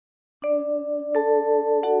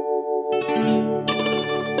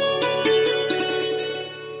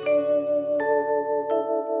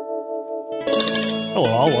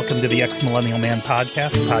Welcome to the Ex Millennial Man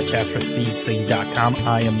podcast for SeedSing.com.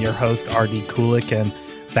 I am your host, R.D. Kulik, and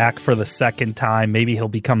back for the second time. Maybe he'll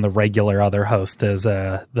become the regular other host as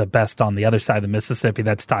the best on the other side of the Mississippi.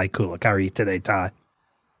 That's Ty Kulik. How are you today, Ty?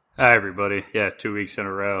 Hi, everybody. Yeah, 2 weeks in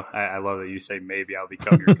a row. I love that you say maybe I'll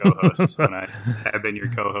become your co-host when I have been your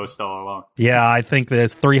co-host all along. Yeah, I think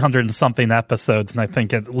there's 300 and something episodes, and I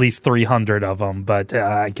think at least 300 of them. But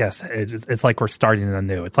I guess it's like we're starting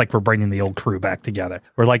anew. It's like we're bringing the old crew back together.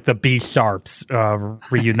 We're like the B Sharps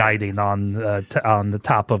reuniting on the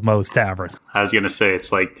top of Moe's Tavern. I was going to say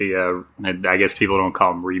it's like the, I guess people don't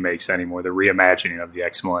call them remakes anymore, the reimagining of the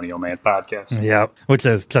Ex Millennial Man podcast. Yeah, which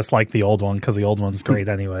is just like the old one because the old one's great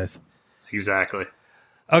anyways. Exactly.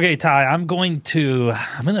 Okay, Ty, I'm going to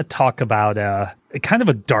talk about a kind of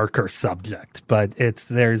a darker subject, but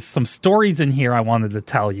there's some stories in here I wanted to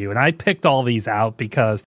tell you, and I picked all these out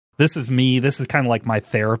because this is me. This is kind of like my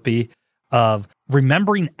therapy of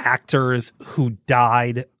remembering actors who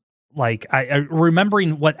died, like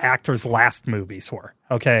remembering what actors' last movies were,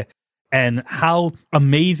 okay, and how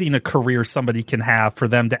amazing a career somebody can have for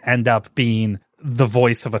them to end up being the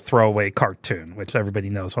voice of a throwaway cartoon, which everybody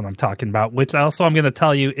knows what I'm talking about, which also I'm going to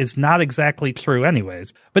tell you is not exactly true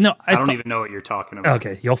anyways. But no, I don't even know what you're talking about.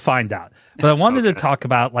 Okay, you'll find out. But I wanted to talk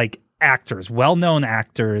about like actors, well-known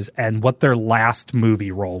actors, and what their last movie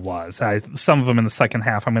role was. Some of them in the second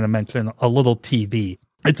half, I'm going to mention a little TV.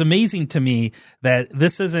 It's amazing to me that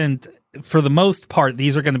this isn't, for the most part,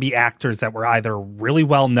 these are going to be actors that were either really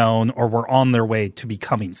well-known or were on their way to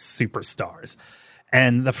becoming superstars.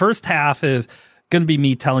 And the first half is going to be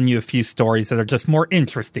me telling you a few stories that are just more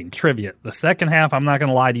interesting, trivia. The second half, I'm not going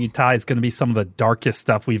to lie to you, Ty, is going to be some of the darkest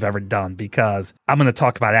stuff we've ever done because I'm going to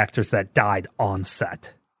talk about actors that died on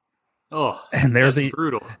set. Oh, and that's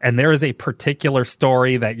brutal. And there is a particular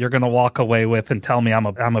story that you're going to walk away with and tell me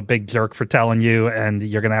I'm a big jerk for telling you, and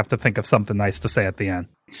you're going to have to think of something nice to say at the end.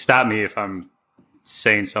 Stop me if I'm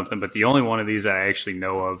saying something, but the only one of these I actually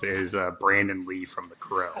know of is Brandon Lee from The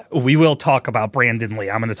Crow. We will talk about Brandon Lee.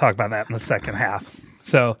 I'm going to talk about that in the second half.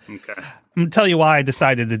 So okay. I'm going to tell you why I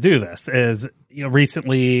decided to do this is,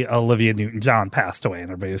 recently Olivia Newton-John passed away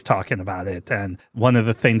and everybody was talking about it. And one of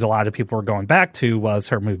the things a lot of people were going back to was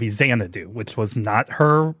her movie Xanadu, which was not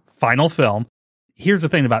her final film. Here's the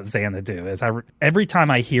thing about Xanadu is every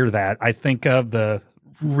time I hear that, I think of the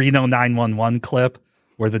Reno 911 clip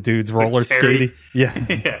where the dude's roller skating. Yeah.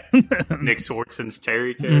 Yeah. Nick Swartzen's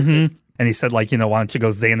Terry character. Mm-hmm. And he said, why don't you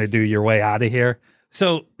go Xanadu your way out of here?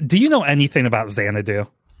 So do you know anything about Xanadu?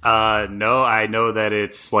 No, I know that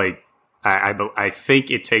it's like, I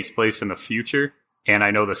think it takes place in the future, and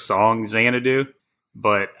I know the song Xanadu,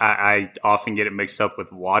 but I often get it mixed up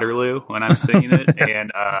with Waterloo when I'm singing it.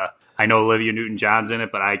 And I know Olivia Newton-John's in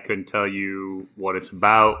it, but I couldn't tell you what it's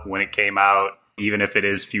about, when it came out. Even if it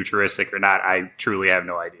is futuristic or not, I truly have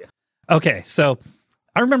no idea. Okay, so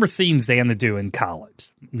I remember seeing Xanadu in college,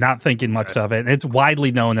 not thinking much of it. It's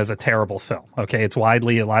widely known as a terrible film. Okay, a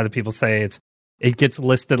lot of people say it gets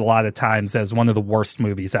listed a lot of times as one of the worst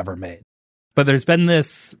movies ever made. But there's been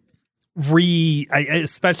this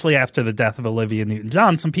especially after the death of Olivia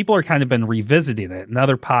Newton-John, some people are kind of been revisiting it.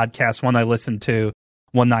 Another podcast, one I listened to,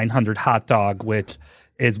 1-900 Hot Dog, which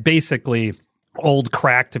is basically old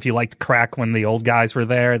Cracked. If you liked Crack when the old guys were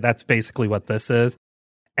there, that's basically what this is.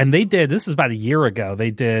 And this is about a year ago,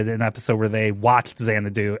 they did an episode where they watched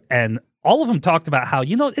Xanadu, and all of them talked about how,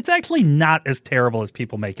 it's actually not as terrible as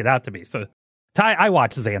people make it out to be. So, Ty, I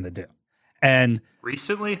watched Xanadu. And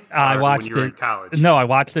recently? I watched when you were in college? No, I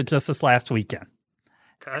watched it just this last weekend.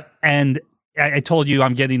 Okay. And I told you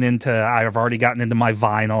I've already gotten into my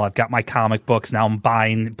vinyl. I've got my comic books. Now I'm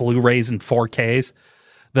buying Blu-rays and 4Ks.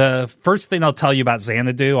 The first thing I'll tell you about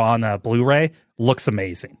Xanadu on Blu-ray looks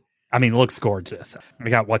amazing. I mean, it looks gorgeous. I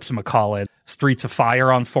got whatchamacallit, Streets of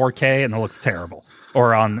Fire on 4K, and it looks terrible.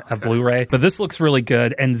 Or on a Blu-ray. But this looks really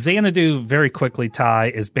good. And Xanadu, very quickly,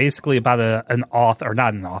 Ty, is basically about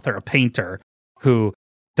a painter who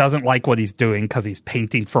doesn't like what he's doing because he's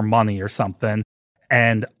painting for money or something.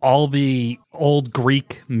 And all the old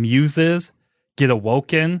Greek muses get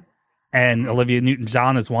awoken, and Olivia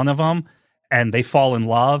Newton-John is one of them. And they fall in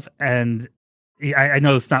love, and I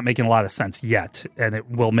know it's not making a lot of sense yet, and it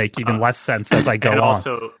will make even less sense as I go on. And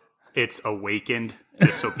also, it's awakened,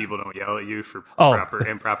 just so people don't yell at you for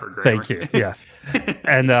improper grammar. Thank you, yes.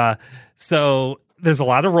 And so there's a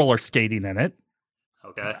lot of roller skating in it.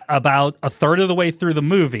 Okay. About a third of the way through the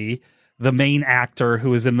movie, the main actor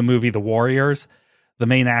who is in the movie The Warriors, the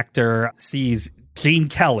main actor sees Gene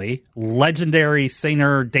Kelly, legendary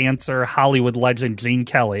singer, dancer, Hollywood legend Gene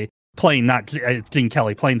Kelly, playing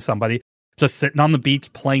somebody, just sitting on the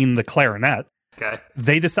beach playing the clarinet. Okay.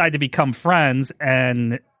 They decide to become friends,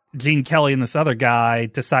 and Gene Kelly and this other guy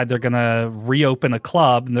decide they're going to reopen a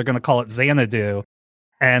club, and they're going to call it Xanadu.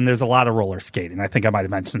 And there's a lot of roller skating. I think I might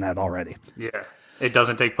have mentioned that already. Yeah. It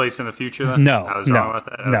doesn't take place in the future, then? No. I was wrong about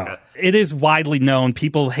that? Okay. No. It is widely known.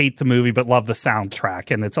 People hate the movie but love the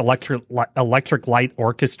soundtrack. And it's Electric Light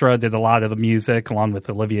Orchestra did a lot of the music along with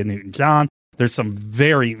Olivia Newton-John. There's some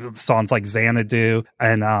very songs like Xanadu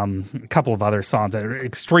and a couple of other songs that are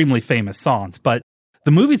extremely famous songs. But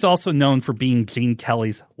the movie's also known for being Gene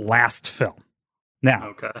Kelly's last film.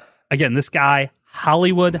 Now, again, this guy,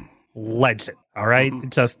 Hollywood legend, all right?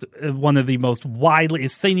 Just one of the most widely,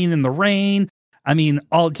 Singing in the Rain. I mean,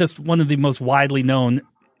 just one of the most widely known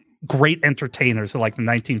great entertainers of like the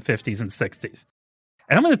 1950s and 60s.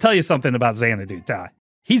 And I'm going to tell you something about Xanadu, Ty.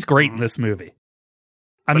 He's great in this movie.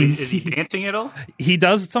 I mean, is he dancing at all? He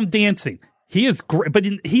does some dancing. He is great, but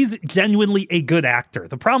he's genuinely a good actor.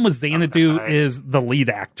 The problem with Xanadu is the lead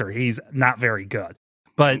actor. He's not very good.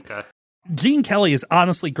 But Gene Kelly is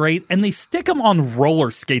honestly great, and they stick him on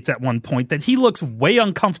roller skates at one point that he looks way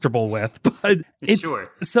uncomfortable with. But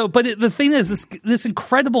the thing is, this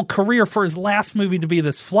incredible career for his last movie to be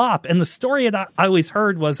this flop, and the story I always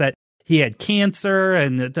heard was that he had cancer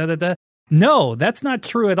and da-da-da. No, that's not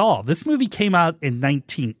true at all. This movie came out in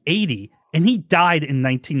 1980, and he died in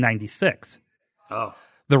 1996. Oh.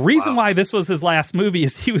 The reason why this was his last movie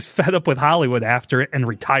is he was fed up with Hollywood after it and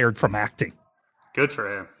retired from acting. Good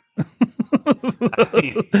for him. I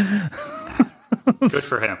mean, good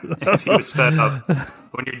for him. If he was fed up,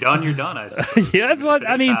 when you're done, you're done. I suppose. Yeah, that's what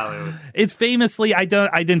I mean. Hollywood. It's famously. I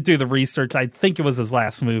didn't do the research. I think it was his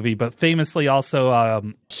last movie, but famously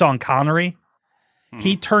also Sean Connery.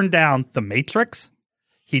 He turned down The Matrix.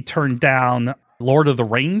 He turned down Lord of the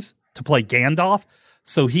Rings to play Gandalf,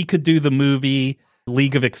 so he could do the movie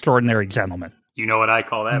League of Extraordinary Gentlemen. You know what I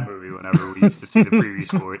call that movie whenever we used to see the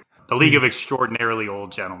previews for it? The League of Extraordinarily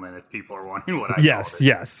Old Gentlemen, if people are wondering what I called it.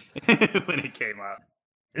 Yes. When it came out.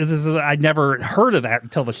 I never heard of that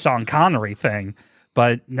until the Sean Connery thing.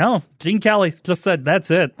 But no, Gene Kelly just said, that's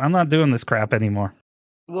it. I'm not doing this crap anymore.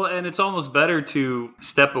 Well, and it's almost better to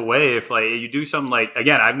step away if like you do something like,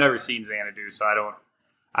 again, I've never seen Xanadu, so I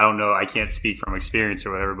don't know. I can't speak from experience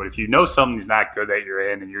or whatever, but if you know something's not good that you're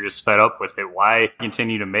in and you're just fed up with it, why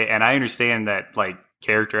continue to make, and I understand that like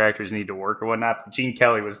character actors need to work or whatnot, but Gene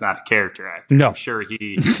Kelly was not a character actor. No. I'm sure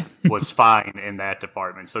he was fine in that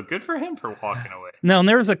department. So good for him for walking away. No, and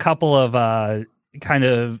there was a couple of kind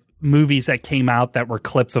of movies that came out that were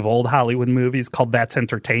clips of old Hollywood movies called That's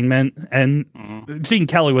Entertainment. And Gene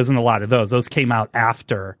Kelly was in a lot of those. Those came out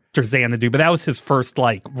after Xanadu, but that was his first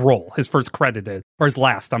role, his first credited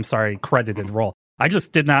role. I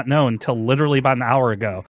just did not know until literally about an hour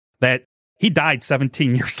ago that he died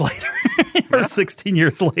 17 years later or 16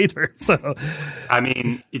 years later. So, I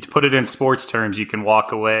mean, to put it in sports terms, you can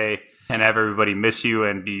walk away and have everybody miss you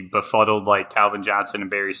and be befuddled like Calvin Johnson and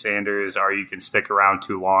Barry Sanders, or you can stick around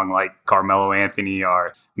too long like Carmelo Anthony,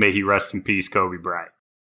 or may he rest in peace, Kobe Bryant.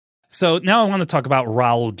 So now I want to talk about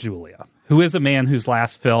Raul Julia, who is a man whose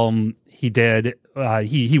last film he did,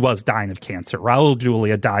 he was dying of cancer. Raul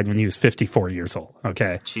Julia died when he was 54 years old,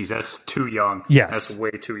 okay? Jeez, that's too young. Yes. That's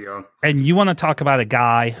way too young. And you want to talk about a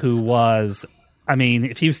guy who was... I mean,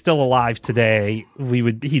 if he was still alive today,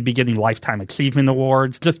 he'd be getting Lifetime Achievement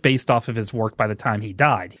Awards just based off of his work by the time he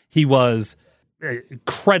died. He was an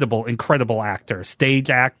incredible actor, stage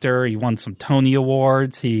actor. He won some Tony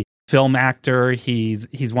Awards. Film actor.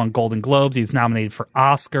 He's won Golden Globes. He's nominated for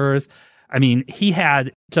Oscars. I mean, he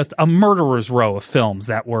had just a murderer's row of films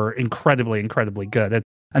that were incredibly good. And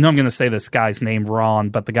I know I'm going to say this guy's name wrong,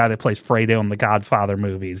 but the guy that plays Fredo in the Godfather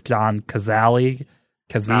movies, John Cazale.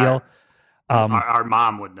 Our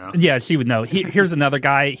mom would know. Yeah, she would know. Here's another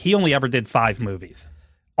guy. He only ever did 5 movies.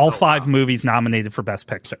 All 5 movies nominated for Best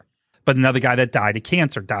Picture. But another guy that died of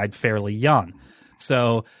cancer, died fairly young.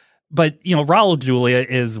 So, but, Raul Julia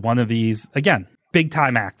is one of these, again,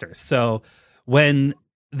 big-time actors. So when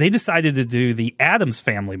they decided to do the Addams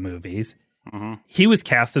Family movies, he was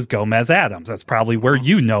cast as Gomez Addams. That's probably where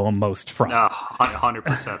you know him most from.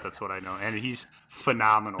 100%. That's what I know. And he's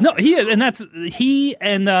phenomenal. No, he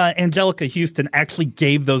and Angelica Houston actually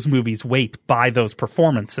gave those movies weight by those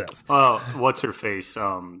performances. Oh, what's her face?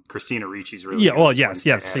 Christina Ricci's really good. Well, yes,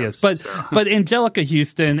 she is. But Angelica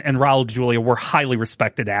Houston and Raul Julia were highly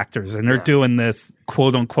respected actors, and they're doing this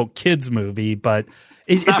quote unquote kids movie, but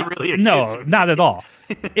it's not really a kids movie. Not at all.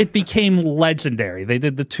 It became legendary. They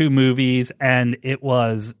did the 2 movies, and it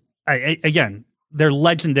was again, They're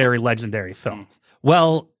legendary films.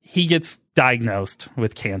 Well, he gets diagnosed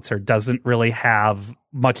with cancer, doesn't really have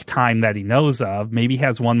much time that he knows of, maybe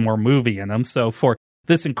has one more movie in him. So for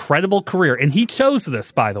this incredible career, and he chose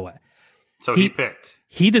this, by the way. So he picked.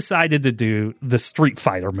 He decided to do the Street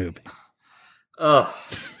Fighter movie. Ugh.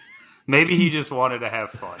 Maybe he just wanted to have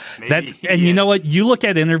fun. You know what? You look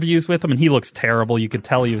at interviews with him, and he looks terrible. You could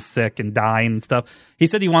tell he was sick and dying and stuff. He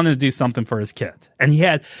said he wanted to do something for his kids, and he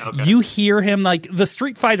had. Okay. You hear him like the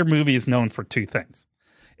Street Fighter movie is known for two things.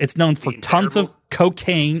 It's known for tons of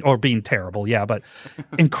cocaine or being terrible, yeah, but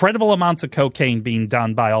incredible amounts of cocaine being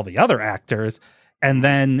done by all the other actors, and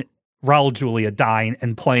then Raul Julia dying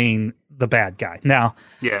and playing the bad guy. Now,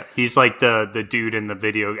 yeah, he's like the dude in the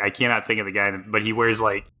video. I cannot think of the guy, but he wears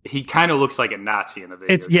he kind of looks like a Nazi in the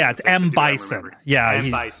video. It's M. Bison. Yeah, M.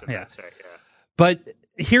 Bison. Yeah. That's right. Yeah. But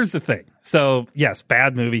here's the thing. So yes,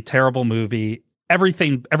 bad movie, terrible movie. Every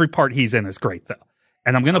part he's in is great though.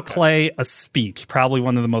 And I'm going to play a speech, probably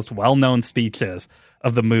one of the most well-known speeches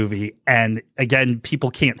of the movie. And again, people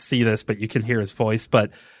can't see this, but you can hear his voice. But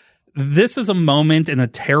this is a moment in a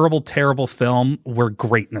terrible, terrible film where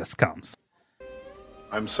greatness comes.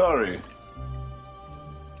 I'm sorry.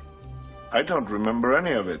 I don't remember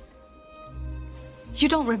any of it. You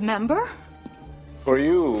don't remember? For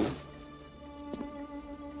you,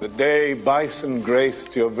 the day Bison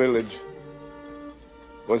graced your village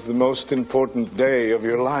was the most important day of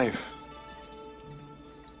your life.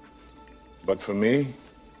 But for me,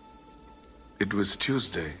 it was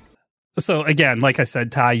Tuesday. So again, like I said,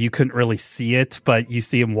 Ty, you couldn't really see it, but you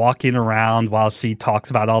see him walking around while she talks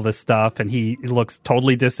about all this stuff, and he looks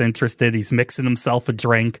totally disinterested. He's mixing himself a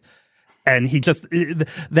drink, and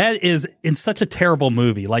that is in such a terrible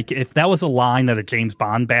movie. Like, if that was a line that a James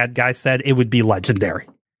Bond bad guy said, it would be legendary.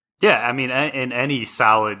 Yeah, I mean, in any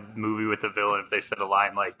solid movie with a villain, if they said a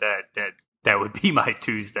line like that would be my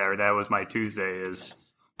Tuesday, or that was my Tuesday.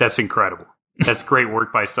 That's incredible. That's great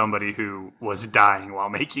work by somebody who was dying while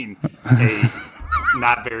making a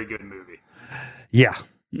not very good movie. Yeah.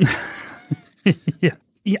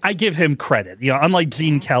 Yeah. I give him credit. Unlike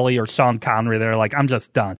Gene Kelly or Sean Connery, they're like, I'm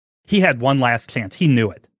just done. He had one last chance. He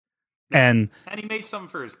knew it. And he made something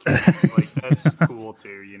for his kids. Like, that's cool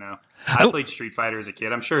too, I played Street Fighter as a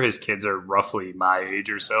kid. I'm sure his kids are roughly my age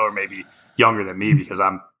or so, or maybe younger than me, because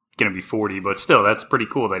I'm going to be 40. But still, that's pretty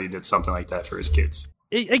cool that he did something like that for his kids.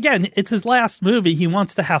 Again, it's his last movie. He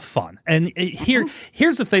wants to have fun. And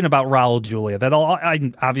here's the thing about Raul Julia that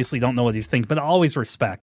I obviously don't know what he's thinking, but I always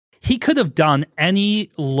respect. He could have done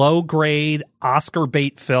any low-grade Oscar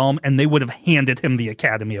bait film, and they would have handed him the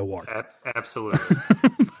Academy Award. Absolutely.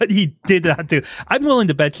 But he did not do. I'm willing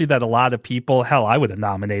to bet you that a lot of people, hell, I would have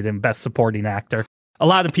nominated him Best Supporting Actor. A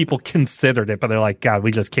lot of people considered it, but they're like, God,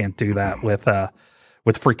 we just can't do that with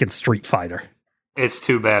freaking Street Fighter. It's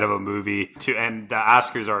too bad of a movie and the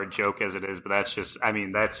Oscars are a joke as it is, but that's just,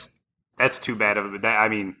 that's too bad of it.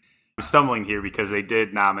 I'm stumbling here because they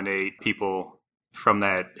did nominate people from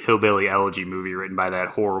that Hillbilly Elegy movie written by that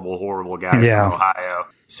horrible guy from Ohio.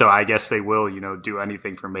 So I guess they will, do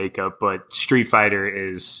anything for makeup, but Street Fighter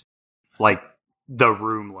is like the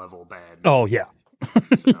Room level bad. Oh, yeah.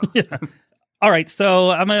 So. Yeah. All right,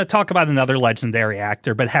 so I'm going to talk about another legendary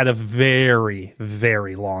actor, but had a very,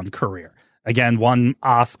 very long career. Again, won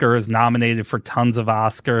Oscars, nominated for tons of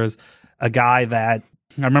Oscars. A guy that,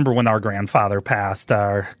 I remember when our grandfather passed,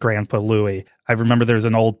 our Grandpa Louis, I remember there's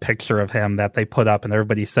an old picture of him that they put up and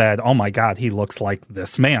everybody said, oh my God, he looks like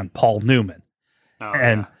this man, Paul Newman. Oh,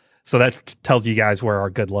 and so that tells you guys where our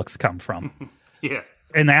good looks come from. Yeah.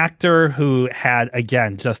 An actor who had,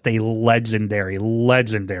 again, just a legendary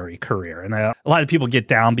career. And a lot of people get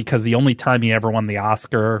down because the only time he ever won the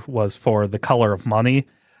Oscar was for The Color of Money,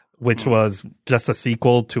 which was just a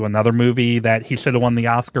sequel to another movie that he should have won the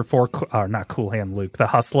Oscar for, or not Cool Hand Luke, The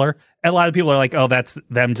Hustler. And a lot of people are like, oh, that's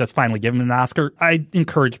them just finally giving him an Oscar. I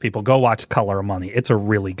encourage people, go watch Color of Money. It's a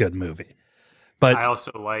really good movie. But I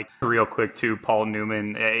also like, real quick too, Paul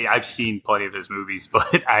Newman. I've seen plenty of his movies,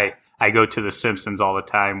 but I go to The Simpsons all the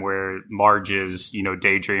time where Marge is,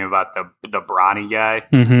 daydreaming about the brawny guy.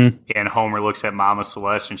 Mm-hmm. And Homer looks at Mama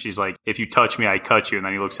Celeste and she's like, if you touch me, I cut you. And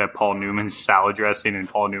then he looks at Paul Newman's salad dressing and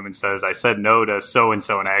Paul Newman says, I said no to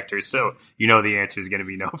so-and-so an actor. So the answer is going to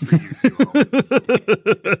be no for you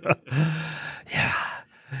too. Yeah.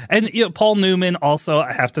 And Paul Newman also,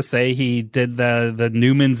 I have to say, he did the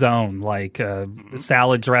Newman's Own, like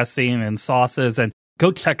salad dressing and sauces, and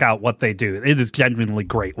go check out what they do. It is genuinely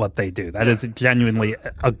great what they do. That is genuinely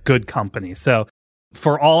a good company. So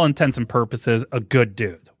for all intents and purposes, a good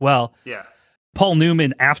dude. Well, Paul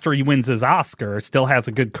Newman, after he wins his Oscar, still has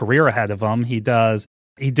a good career ahead of him. He does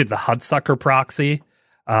He did the Hudsucker Proxy.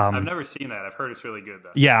 I've never seen that. I've heard it's really good,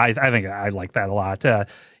 though. Yeah, I think I like that a lot.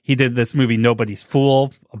 He did this movie, Nobody's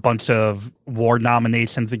Fool, a bunch of award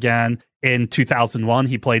nominations again. In 2001,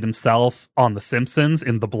 he played himself on The Simpsons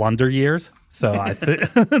in the Blunder years. So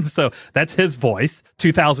so that's his voice.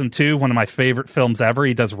 2002, one of my favorite films ever.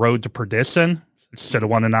 He does Road to Perdition. Should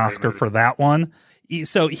have won an Oscar for that one.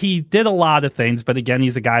 So he did a lot of things, but again,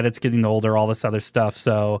 he's a guy that's getting older, all this other stuff.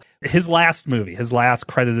 So his last movie, his last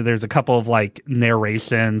credited, there's a couple of like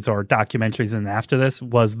narrations or documentaries in after this,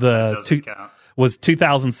 was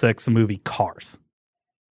 2006 movie Cars.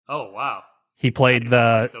 Oh, wow. He played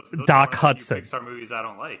the those Doc are Hudson. Pixar movies I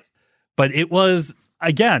don't like. But it was,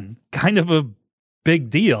 again, kind of a big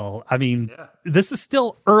deal. I mean, This is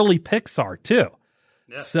still early Pixar, too.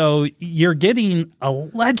 Yeah. So you're getting a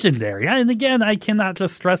legendary, and again, I cannot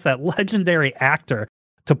just stress that, legendary actor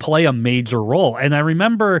to play a major role. And I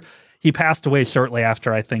remember he passed away shortly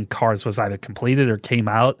after I think Cars was either completed or came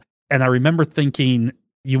out. And I remember thinking,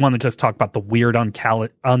 you want to just talk about the weird,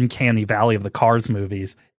 uncanny valley of the Cars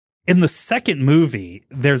movies. In the second movie,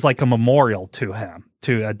 there's like a memorial to him,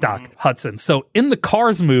 to Doc Hudson. So in the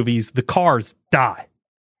Cars movies, the cars die.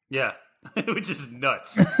 Yeah. Which is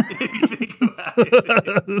nuts. If you think about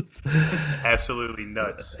it. Absolutely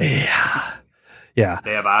nuts. Yeah.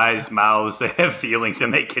 They have eyes, mouths, they have feelings,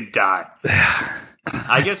 and they can die.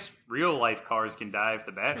 I guess real life cars can die if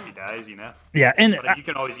the battery dies, you know? Yeah. And but you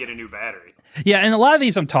can always get a new battery. Yeah. And a lot of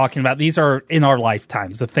these I'm talking about, these are in our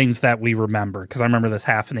lifetimes, the things that we remember, because I remember this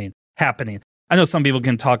happening. I know some people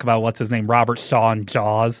can talk about what's his name, Robert Shaw in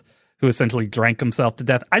Jaws, who essentially drank himself to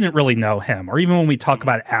death. I didn't really know him. Or even when we talk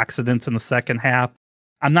about accidents in the second half,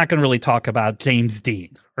 I'm not going to really talk about James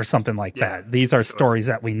Dean or something like that. These are stories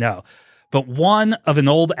that we know. But one of an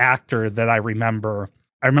old actor that I remember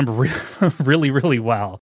really, really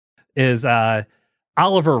well is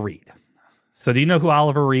Oliver Reed. So do you know who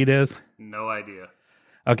Oliver Reed is? No idea.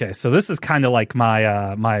 Okay, so this is kind of like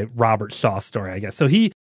my my Robert Shaw story, I guess. So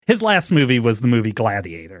his last movie was the movie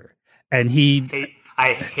Gladiator. And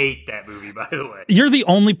I hate that movie, by the way. You're the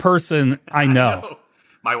only person I know.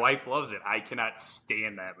 My wife loves it. I cannot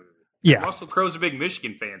stand that movie. Yeah. Russell Crowe's a big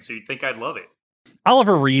Michigan fan, so you'd think I'd love it.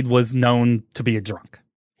 Oliver Reed was known to be a drunk.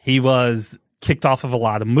 He was kicked off of a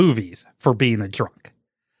lot of movies for being a drunk.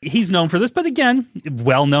 He's known for this, but again,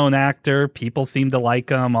 well-known actor. People seem to like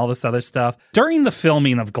him, all this other stuff. During the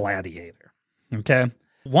filming of Gladiator, okay,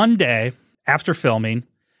 one day after filming,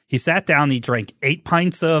 he sat down and he drank 8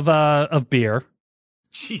 pints of beer,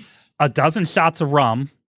 Jesus, a dozen shots of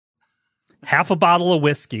rum, half a bottle of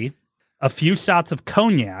whiskey, a few shots of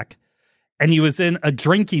cognac, and he was in a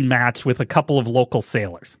drinking match with a couple of local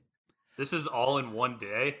sailors. This is all in one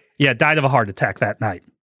day? Yeah, died of a heart attack that night.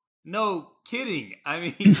 No kidding. I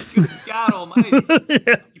mean, good God almighty.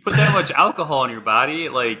 You put that much alcohol in your body,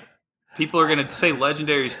 like, people are going to say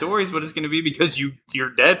legendary stories, but it's going to be because you're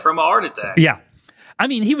dead from a heart attack. Yeah. I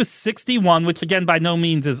mean, he was 61, which again, by no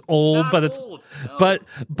means is old, Not but it's old, no.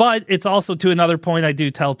 but it's also, to another point, I do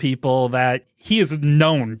tell people that he is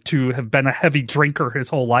known to have been a heavy drinker his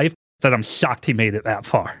whole life, that I'm shocked he made it that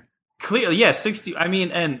far. Clearly, yeah, 60. I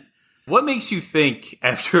mean, and what makes you think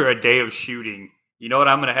after a day of shooting, you know what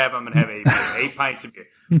I'm going to have? I'm going to have 8 pints of beer.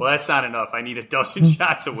 Well, that's not enough. I need a dozen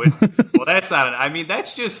shots of whiskey. Well, that's not enough. I mean,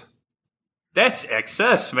 that's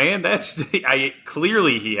excess, man.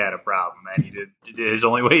 Clearly he had a problem, and he did. His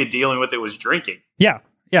only way of dealing with it was drinking. Yeah.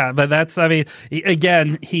 Yeah, but that's, I mean,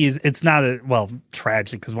 again, it's not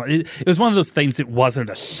tragic, because it was one of those things, it wasn't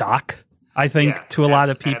a shock, I think, to a lot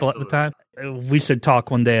of people at the time. We should talk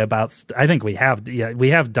one day about, I think we have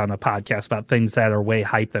done a podcast about things that are way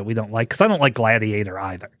hype that we don't like, because I don't like Gladiator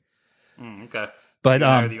either. Okay. But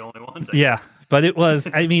they're the only ones. Yeah, but it was,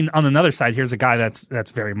 I mean, on another side, here's a guy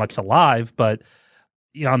that's very much alive, but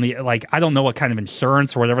you know, on the, like, I don't know what kind of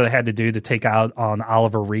insurance or whatever they had to do to take out on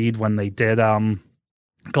Oliver Reed when they did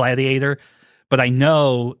Gladiator, but I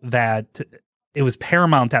know that it was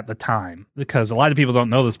Paramount at the time, because a lot of people don't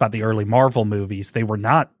know this about the early Marvel movies. They were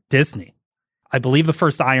not Disney. I believe the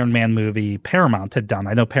first Iron Man movie Paramount had done.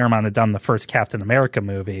 I know Paramount had done the first Captain America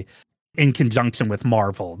movie in conjunction with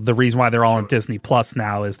Marvel. The reason why they're all on Disney Plus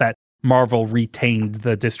now is that Marvel retained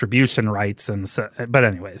the distribution rights. And so, but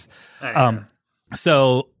anyways,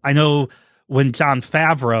 so I know when Jon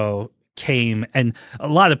Favreau came, and a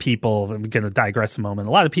lot of people, I'm going to digress a moment,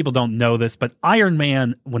 a lot of people don't know this, but Iron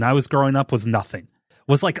Man, when I was growing up, was nothing.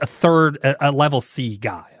 Was like a level C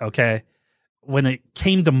guy, okay? When it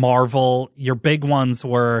came to Marvel, your big ones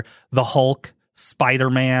were the Hulk,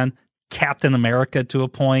 Spider-Man, Captain America to a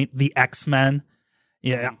point, the X-Men.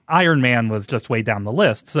 Yeah, Iron Man was just way down the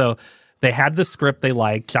list. So They had the script they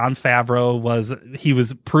liked. Jon Favreau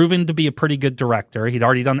was proven to be a pretty good director. He'd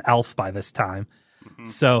already done Elf by this time.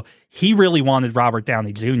 So he really wanted Robert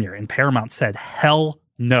Downey Jr. and Paramount said, hell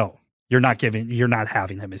no, you're not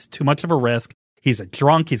having him. It's too much of a risk. He's a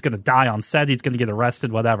drunk. He's going to die on set. He's going to get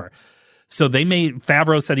arrested, whatever. So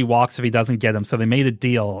Favreau said he walks if he doesn't get him. So they made a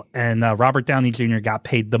deal, and Robert Downey Jr. got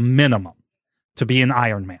paid the minimum to be an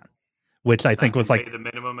Iron Man, which I think was like the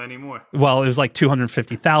minimum anymore. Well, it was like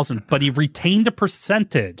 $250,000, but he retained a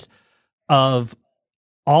percentage of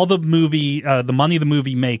all the money the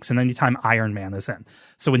movie makes, and anytime Iron Man is in.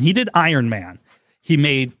 So when he did Iron Man, he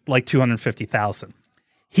made like $250,000.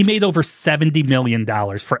 He made over $70 million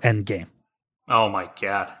for Endgame. Oh my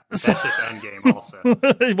God. That's just Endgame also.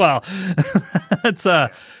 Well, it's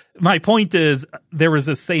my point is there was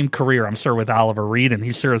the same career, I'm sure, with Oliver Reed, and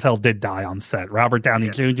he sure as hell did die on set. Robert Downey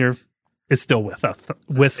Jr. is still with us.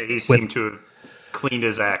 He seemed to have cleaned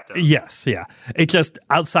his act up. Yes, yeah. It just,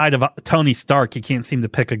 outside of Tony Stark, he can't seem to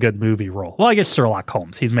pick a good movie role. Well, I guess Sherlock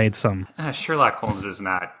Holmes. He's made some. Sherlock Holmes is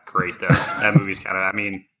not great, though. That movie's kind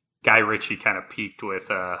of, Guy Ritchie kind of peaked with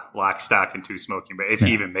Lock, Stock, and Two Smoking, but if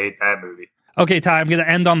he even made that movie. Okay, Ty, I'm going to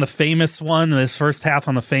end on the famous one, this first half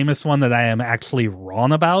on the famous one that I am actually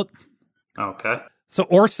wrong about. Okay. So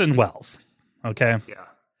Orson Welles, okay? Yeah.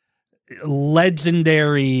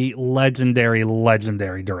 Legendary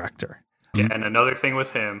director. Yeah, and another thing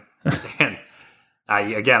with him, and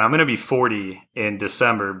I'm going to be 40 in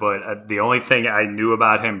December, but the only thing I knew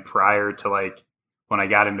about him prior to when I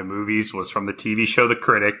got into movies was from the TV show The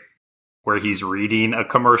Critic, where he's reading a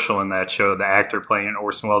commercial in that show. The actor playing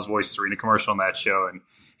Orson Welles' voice is reading a commercial in that show, and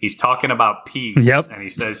he's talking about peas. Yep. And he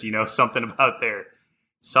says, something about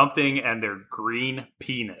something and their green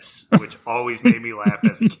penis, which always made me laugh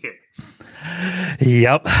as a kid.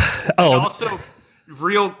 Yep. Oh, and also,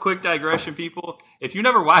 real quick digression, people. If you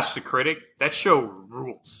never watched The Critic, that show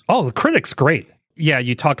rules. Oh, The Critic's great. Yeah,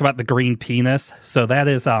 you talk about the green penis. So that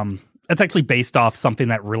is, it's actually based off something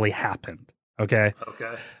that really happened. Okay.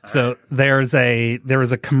 So there was a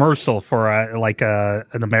commercial for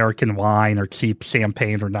an American wine or cheap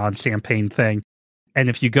champagne or non-champagne thing. And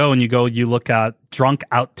if you look at drunk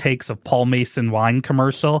outtakes of Paul Mason wine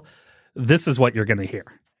commercial, this is what you're going to hear.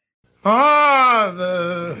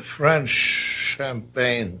 The French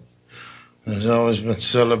champagne has always been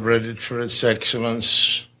celebrated for its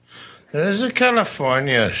excellence. There is a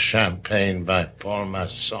California champagne by Paul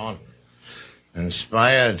Masson,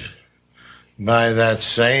 inspired by that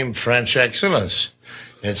same French excellence.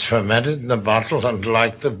 It's fermented in the bottle, and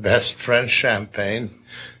like the best French champagne,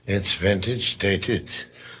 it's vintage dated.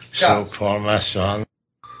 So Paul Masson.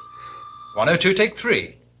 102, take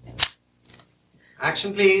 3.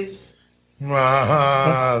 Action, please.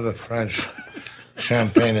 The French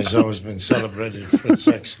champagne has always been celebrated for its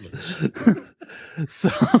excellence. So,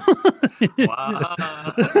 wow.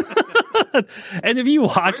 And if you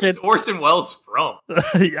watch Where's Orson Welles from?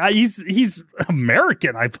 he's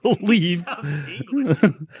American, I believe. Sounds English.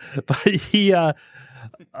 But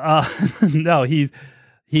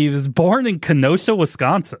he was born in Kenosha,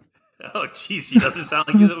 Wisconsin. Oh, jeez, he doesn't sound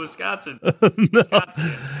like he's in Wisconsin.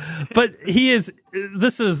 Wisconsin. But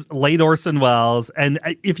this is late Orson Welles, and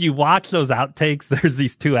if you watch those outtakes, there's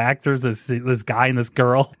these two actors, this guy and this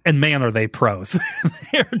girl, and man, are they pros.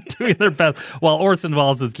 They're doing their best, while Orson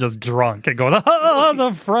Welles is just drunk and going,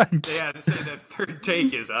 the French. Yeah, to say that third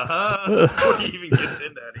take is, before he even gets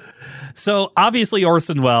into that. So, obviously,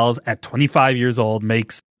 Orson Welles, at 25 years old,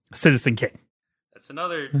 makes Citizen Kane. That's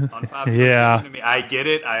another unpopular thing to me. I get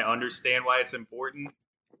it. I understand why it's important.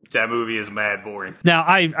 That movie is mad boring. Now,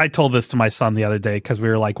 I told this to my son the other day because we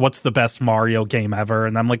were like, what's the best Mario game ever?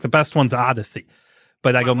 And I'm like, the best one's Odyssey.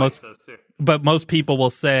 But most people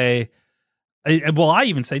will say, I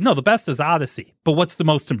even say, no, the best is Odyssey. But what's the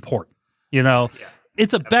most important?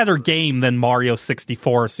 It's a better game than Mario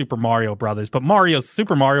 64 or Super Mario Brothers. But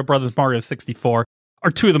Super Mario Brothers, Mario 64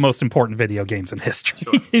 are two of the most important video games in history.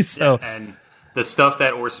 Sure. So. Yeah, and the stuff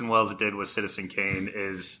that Orson Welles did with Citizen Kane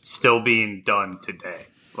is still being done today.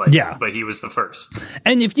 But he was the first.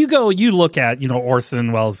 And if you look at,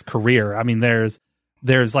 Orson Welles' career, I mean, there's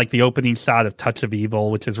like the opening shot of Touch of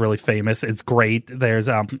Evil, which is really famous. It's great. There's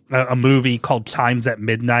a movie called Chimes at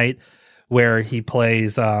Midnight where he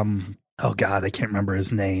plays, oh God, I can't remember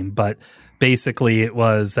his name, but basically it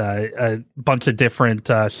was a bunch of different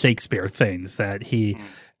Shakespeare things that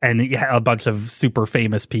and he had a bunch of super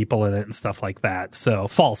famous people in it and stuff like that. So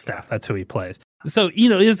Falstaff, that's who he plays. So,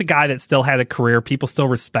 he is a guy that still had a career. People still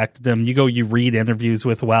respected him. You read interviews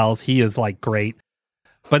with Welles. He is great.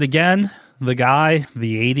 But again, the guy,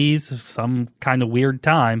 the 80s, some kind of weird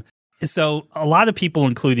time. So a lot of people,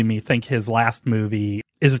 including me, think his last movie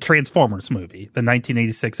is a Transformers movie, the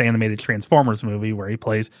 1986 animated Transformers movie where he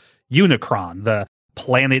plays Unicron, the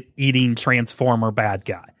planet-eating Transformer bad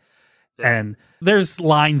guy. Yeah. And there's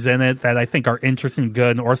lines in it that I think are interesting and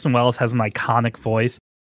good, and Orson Welles has an iconic voice.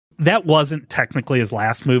 That wasn't technically his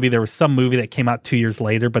last movie. There was some movie that came out 2 years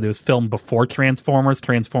later, but it was filmed before Transformers.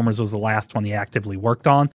 Transformers was the last one he actively worked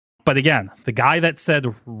on. But again, the guy that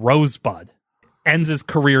said Rosebud ends his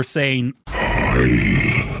career saying, I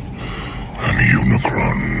am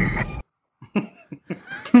Unicron.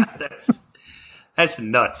 That's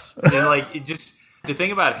nuts. And like, it just, the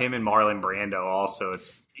thing about him and Marlon Brando also,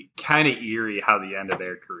 it's kind of eerie how the end of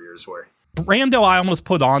their careers were. Brando I almost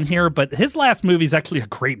put on here, but his last movie is actually a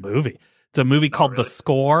great movie. It's a movie called The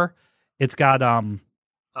Score. It's got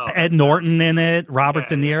Ed Norton in it, Robert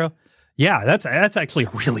De Niro. Yeah, that's actually a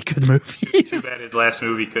really good movie. Too bad his last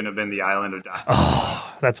movie couldn't have been The Island of Dr.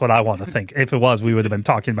 Oh, that's what I want to think. If it was, we would have been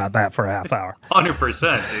talking about that for a half hour.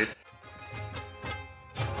 100%, dude.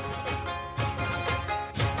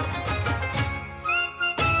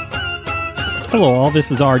 Hello all,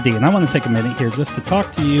 this is RD, and I want to take a minute here just to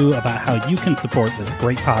talk to you about how you can support this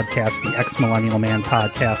great podcast, the Ex-Millennial Man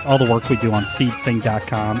Podcast, all the work we do on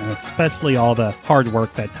SeedSync.com, and especially all the hard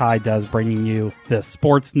work that Ty does bringing you the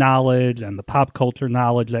sports knowledge and the pop culture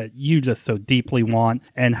knowledge that you just so deeply want,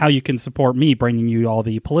 and how you can support me bringing you all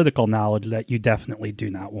the political knowledge that you definitely do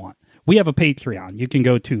not want. We have a Patreon. You can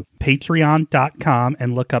go to patreon.com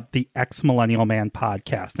and look up the Ex-Millennial Man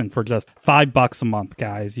Podcast. And for just $5 a month,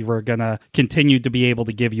 guys, we're going to continue to be able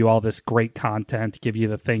to give you all this great content, give you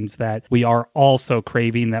the things that we are also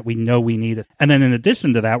craving, that we know we need. And then in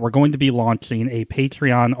addition to that, we're going to be launching a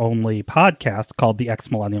Patreon-only podcast called the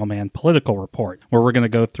Ex-Millennial Man Political Report, where we're going to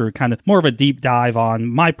go through kind of more of a deep dive on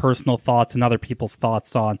my personal thoughts and other people's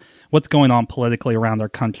thoughts on what's going on politically around our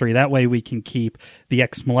country. That way we can keep the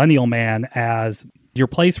Ex-Millennial Man as your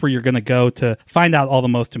place where you're going to go to find out all the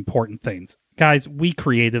most important things. Guys, we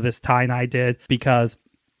created this, Ty and I did, because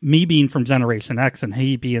me being from Generation X and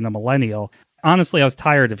he being a millennial, honestly, I was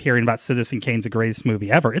tired of hearing about Citizen Kane's the greatest movie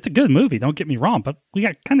ever. It's a good movie, don't get me wrong, but we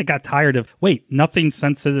got tired of, wait, nothing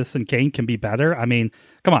since Citizen Kane can be better? I mean,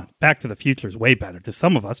 come on, Back to the Future is way better. To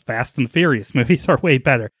some of us, Fast and the Furious movies are way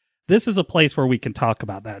better. This is a place where we can talk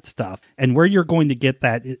about that stuff, and where you're going to get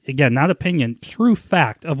that, again, not opinion, true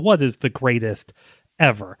fact of what is the greatest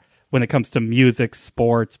ever when it comes to music,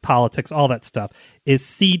 sports, politics, all that stuff, is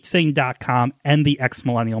SeedSing.com and the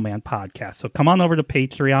Ex-Millennial Man Podcast. So come on over to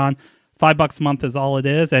Patreon. $5 a month is all it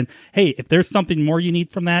is. And hey, if there's something more you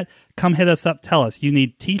need from that, come hit us up. Tell us. You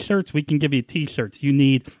need t-shirts? We can give you t-shirts. You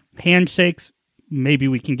need handshakes? Maybe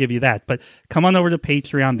we can give you that. But come on over to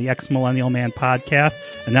Patreon, the Ex-Millennial Man Podcast.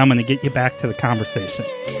 And now I'm going to get you back to the conversation.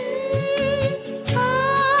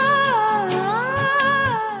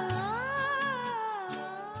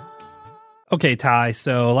 Okay, Ty,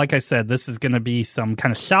 so like I said, this is going to be some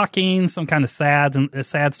kind of shocking, some kind of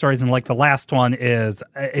sad stories. And like the last one is,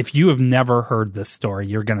 if you have never heard this story,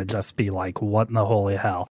 you're going to just be like, what in the holy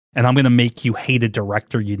hell? And I'm going to make you hate a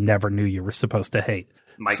director you never knew you were supposed to hate.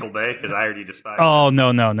 Michael Bay, because I already despise him. Oh, no.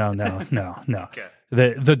 Okay.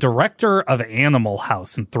 The director of Animal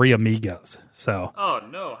House and Three Amigos. So. Oh,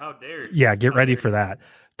 no, how dare you. Yeah, get ready for that.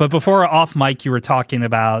 But before off mic, you were talking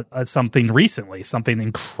about something recently, something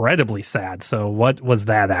incredibly sad. So what was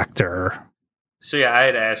that actor? So yeah, I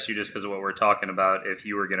had asked you just because of what we're talking about if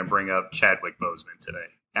you were going to bring up Chadwick Boseman today.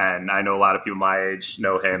 And I know a lot of people my age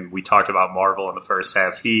know him. We talked about Marvel in the first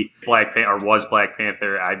half. He was Black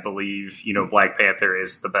Panther. I believe, Black Panther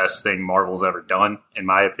is the best thing Marvel's ever done, in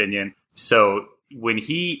my opinion. So when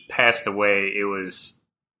he passed away, it was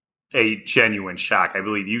a genuine shock. I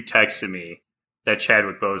believe you texted me that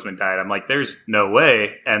Chadwick Boseman died. I'm like, there's no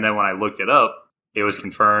way. And then when I looked it up, it was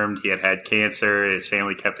confirmed. He had cancer. His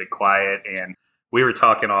family kept it quiet. And we were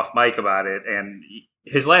talking off mic about it. And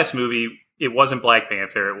his last movie, it wasn't Black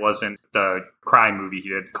Panther. It wasn't the crime movie he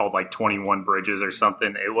did called like 21 Bridges or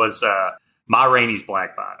something. It was Ma Rainey's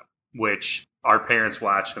Black Bottom, which our parents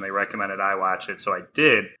watched and they recommended I watch it. So I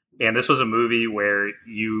did. And this was a movie where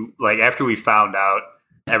after we found out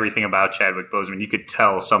everything about Chadwick Boseman, you could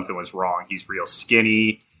tell something was wrong. He's real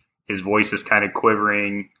skinny. His voice is kind of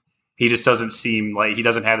quivering. He just doesn't seem like he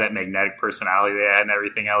doesn't have that magnetic personality they had and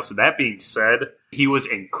everything else. So that being said, he was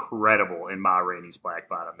incredible in Ma Rainey's Black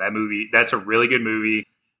Bottom. That movie, that's a really good movie.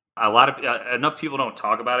 Enough people don't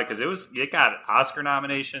talk about it because it got Oscar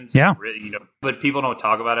nominations. Yeah. But people don't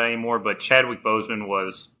talk about it anymore. But Chadwick Boseman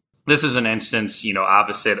this is an instance,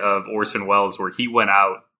 opposite of Orson Welles, where he went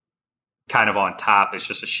out kind of on top. It's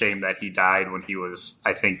just a shame that he died when he was,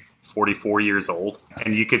 I think, 44 years old,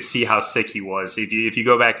 and you could see how sick he was. If you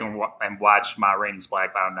go back and watch Ma Rainey's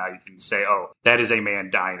Black Bottom now, you can say, oh, that is a man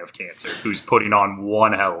dying of cancer who's putting on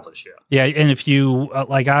one hell of a show. Yeah, and if you,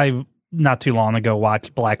 I not too long ago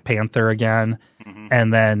watched Black Panther again,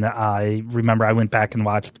 and then I remember I went back and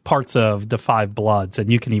watched parts of The Five Bloods,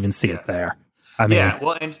 and you can even see it there. I mean, yeah,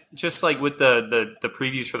 well, and just like with the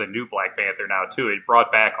previews for the new Black Panther now, too, it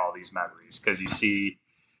brought back all these memories, because you see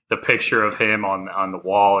the picture of him on the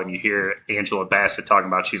wall, and you hear Angela Bassett talking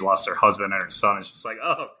about she's lost her husband and her son. It's just like,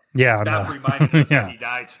 oh, yeah, stop reminding us that he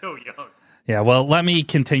died so young. Yeah, well, let me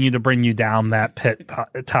continue to bring you down that pit,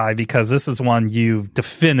 Ty, because this is one you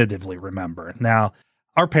definitively remember. Now,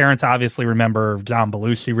 our parents obviously remember John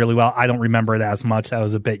Belushi really well. I don't remember it as much. I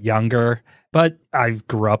was a bit younger, but I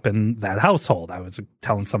grew up in that household. I was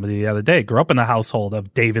telling somebody the other day, grew up in the household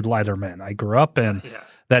of David Letterman. I grew up in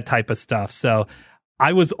that type of stuff. So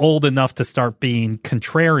I was old enough to start being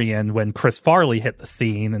contrarian when Chris Farley hit the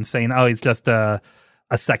scene and saying, oh, he's just a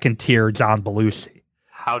second-tier John Belushi.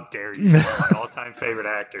 How dare you? My all-time favorite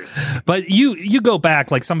actors. But you go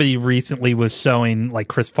back, like somebody recently was showing like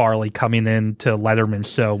Chris Farley coming into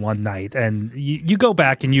Letterman's show one night, and you go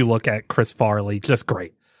back and you look at Chris Farley, just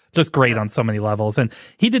great on so many levels. And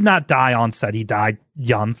he did not die on set. He died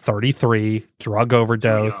young, 33, drug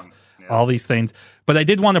overdose. All these things. But I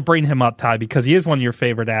did want to bring him up, Ty, because he is one of your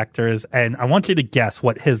favorite actors, and I want you to guess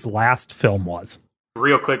what his last film was.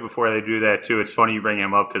 Real quick before they do that, too, it's funny you bring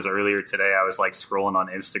him up, because earlier today I was like scrolling on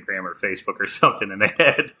Instagram or Facebook or something, and they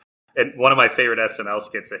had one of my favorite SNL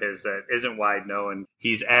skits of his that isn't wide known.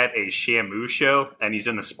 He's at a Shamu show, and he's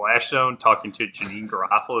in the splash zone talking to Janine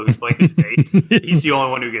Garofalo, who's playing his date. He's the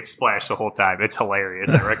only one who gets splashed the whole time. It's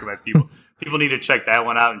hilarious. I recommend people need to check that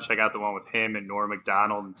one out, and check out the one with him and Norm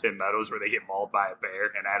Macdonald and Tim Meadows where they get mauled by a bear,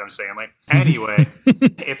 and Adam Sandler. Anyway,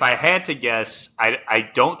 if I had to guess, I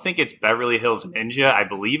don't think it's Beverly Hills Ninja. I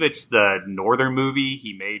believe it's the Northern movie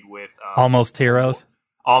he made with Almost Heroes.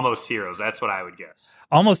 Almost Heroes. That's what I would guess.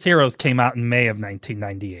 Almost Heroes came out in May of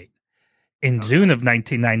 1998. In June of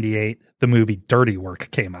 1998, the movie Dirty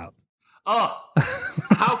Work came out. Oh,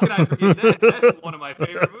 how can I forget that? That's one of my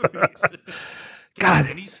favorite movies. God,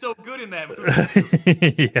 and he's so good in that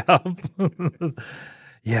movie.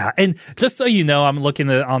 Yeah, and just so you know, I'm looking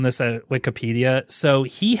on this at Wikipedia. So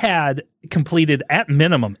he had completed, at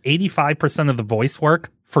minimum, 85% of the voice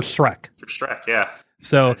work for Shrek. For Shrek, yeah.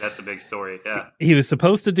 So that's a big story, yeah. He was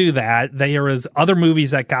supposed to do that. There was other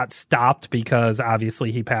movies that got stopped because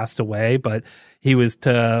obviously he passed away, but he was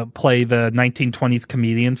to play the 1920s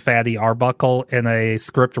comedian Fatty Arbuckle in a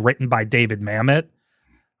script written by David Mamet.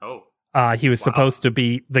 Oh. He was supposed to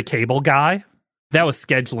be the cable guy. That was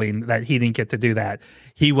scheduling that he didn't get to do that.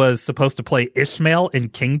 He was supposed to play Ishmael in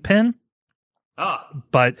Kingpin,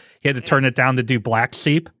 but he had to turn it down to do Black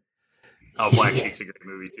Sheep. Oh, Black Sheep's a great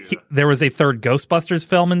movie, too. There was a third Ghostbusters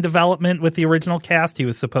film in development with the original cast. He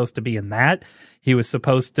was supposed to be in that. He was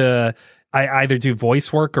supposed to either do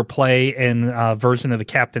voice work or play in a version of the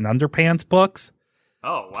Captain Underpants books.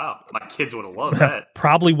 Oh, wow. My kids would have loved that.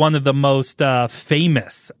 Probably one of the most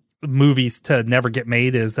famous movies to never get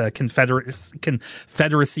made is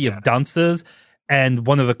Confederacy of Dunces. And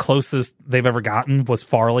one of the closest they've ever gotten was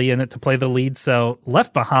Farley in it to play the lead. So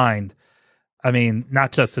Left Behind, I mean,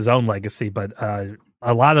 not just his own legacy, but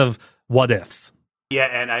a lot of what ifs. Yeah,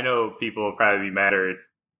 and I know people will probably be mad or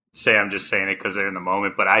say I'm just saying it because they're in the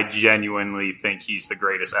moment, but I genuinely think he's the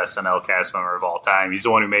greatest SNL cast member of all time. He's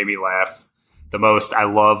the one who made me laugh the most. I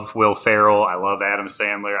love Will Ferrell. I love Adam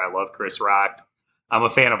Sandler. I love Chris Rock. I'm a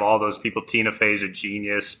fan of all those people. Tina Fey's a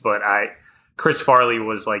genius, but Chris Farley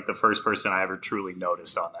was like the first person I ever truly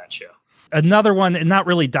noticed on that show. Another one, and not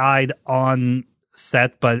really died on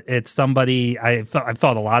set, but it's somebody I've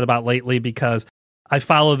thought a lot about lately because I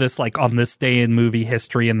follow this like on this day in movie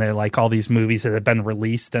history, and they're like all these movies that have been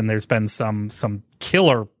released, and there's been some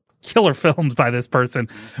killer films by this person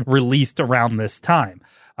released around this time.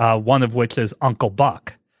 One of which is Uncle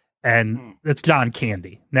Buck, and it's John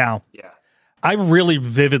Candy. Now, I really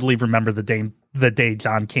vividly remember the day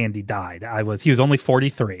John Candy died. He was only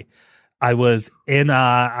 43. I was in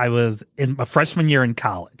a freshman year in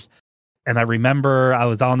college. And I remember I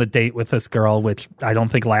was on a date with this girl, which I don't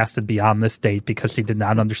think lasted beyond this date because she did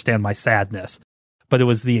not understand my sadness. But it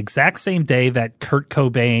was the exact same day that Kurt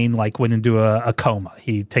Cobain went into a coma.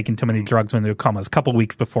 He'd taken too many drugs, went into a coma. It was a couple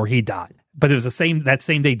weeks before he died. But it was that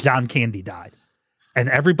same day John Candy died. And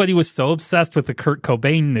everybody was so obsessed with the Kurt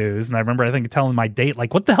Cobain news. And I remember, I think, telling my date,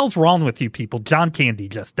 what the hell's wrong with you people? John Candy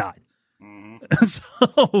just died.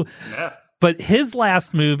 Mm-hmm. But his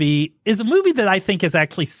last movie is a movie that I think is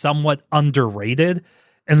actually somewhat underrated.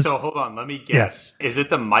 And so hold on, let me guess. Is it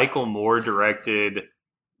the Michael Moore directed,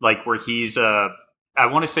 like where he's I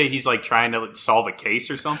want to say he's like trying to solve a case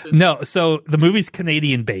or something? no, so the movie's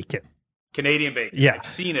Canadian Bacon. Canadian Bacon. Yeah. I've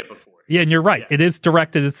seen it before. Yeah, and you're right. It is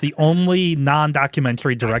directed. It's the only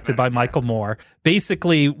non-documentary directed by Michael Moore.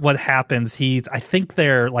 Basically, what happens, I think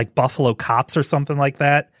they're like Buffalo cops or something like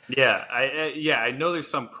that. Yeah, I know there's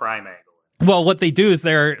some crime angle. Well, what they do is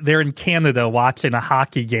they're in Canada watching a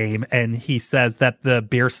hockey game, and he says that the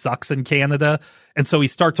beer sucks in Canada, and so he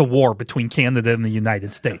starts a war between Canada and the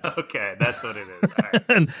United States. Okay, that's what it is. All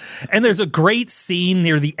right. and there's a great scene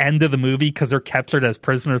near the end of the movie because they're captured as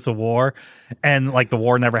prisoners of war, and like the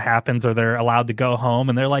war never happens, or they're allowed to go home,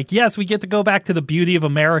 and they're like, yes, we get to go back to the beauty of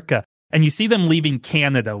America. And you see them leaving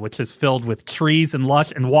Canada, which is filled with trees and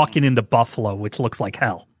lush, and walking into Buffalo, which looks like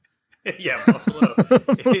hell. Yeah, Buffalo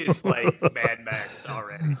is like Mad Max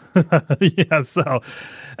already. Yeah, so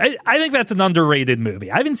I think that's an underrated movie.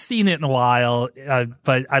 I haven't seen it in a while,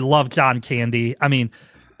 but I love John Candy. I mean,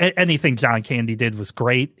 anything John Candy did was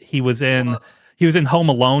great. He was in Home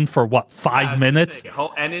Alone for what, 5 minutes?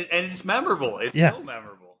 And it's memorable. It's Yeah. so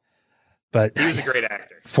memorable. But He was a great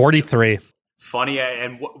actor. 43. Funny,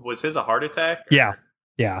 and was his a heart attack? Yeah.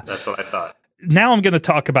 That's what I thought. Now I'm going to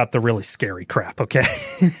talk about the really scary crap, okay?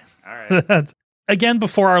 All right. Again,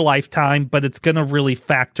 before our lifetime, but it's going to really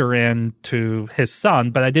factor in to his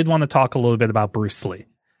son. But I did want to talk a little bit about Bruce Lee.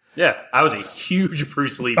 Yeah, I was a huge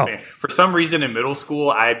Bruce Lee fan. For some reason in middle school,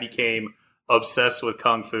 I became obsessed with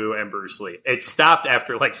Kung Fu and Bruce Lee. It stopped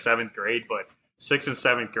after like 7th grade, but 6th and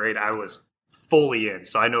 7th grade, I was fully in.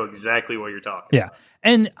 So I know exactly what you're talking about.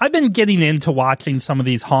 And I've been getting into watching some of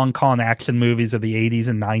these Hong Kong action movies of the 80s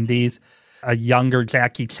and 90s. A younger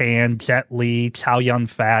Jackie Chan, Jet Li, Chow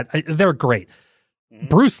Yun-fat. They're great. Mm-hmm.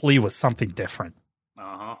 Bruce Lee was something different.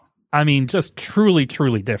 Uh-huh. I mean, just truly,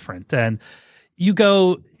 truly different. And you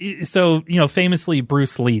go, so, famously,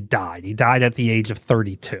 Bruce Lee died. He died at the age of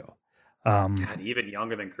 32. God, even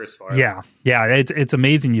younger than Chris Farley. Yeah. It's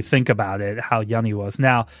amazing you think about it, how young he was.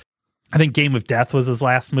 Now, I think Game of Death was his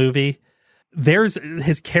last movie.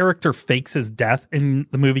 His character fakes his death in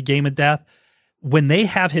the movie Game of Death. When they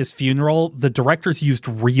have his funeral, the directors used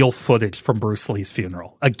real footage from Bruce Lee's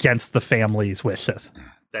funeral against the family's wishes.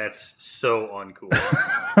 That's so uncool.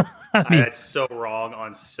 That's so wrong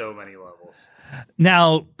on so many levels.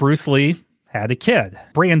 Now, Bruce Lee had a kid,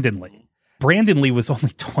 Brandon Lee. Brandon Lee was only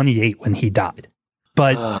 28 when he died.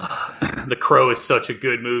 But The Crow is such a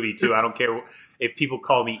good movie, too. I don't care if people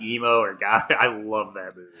call me emo or guy. I love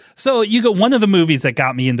that movie. So you go, one of the movies that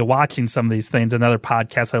got me into watching some of these things, another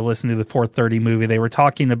podcast I listened to, the 430 movie, they were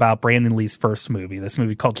talking about Brandon Lee's first movie, this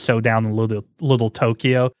movie called Showdown in Little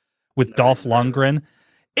Tokyo with Dolph Lundgren.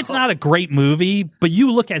 It's not a great movie, but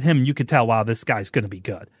you look at him, you could tell, wow, this guy's going to be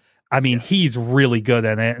good. I mean, he's really good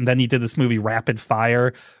in it. And then he did this movie Rapid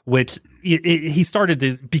Fire, which he started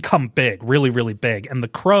to become big, really, really big. And The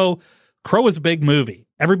Crow was a big movie.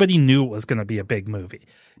 Everybody knew it was going to be a big movie.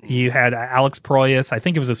 You had Alex Proyas. I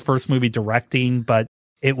think it was his first movie directing, but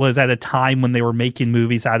it was at a time when they were making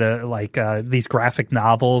movies out of like these graphic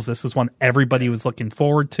novels. This was one everybody was looking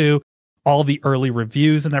forward to. All the early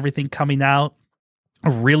reviews and everything coming out,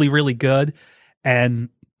 really, really good. And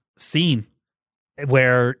scene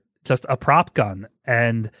where just a prop gun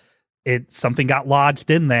and something got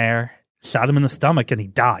lodged in there, shot him in the stomach, and he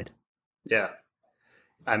died. Yeah.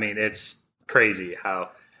 I mean, it's crazy how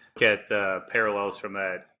get the parallels from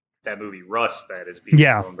that movie Rust that is being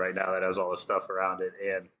filmed right now that has all the stuff around it.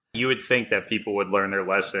 And you would think that people would learn their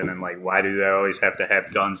lesson and like, why do they always have to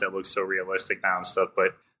have guns that look so realistic now and stuff?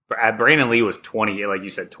 But Brandon Lee was 28, like you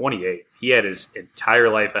said, 28. He had his entire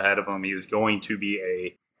life ahead of him. He was going to be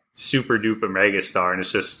a super duper megastar, and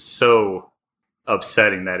it's just so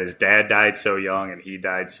upsetting that his dad died so young and he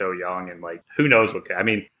died so young, and like who knows what. I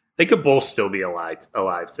mean, they could both still be alive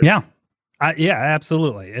today. Yeah,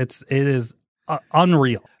 absolutely. It is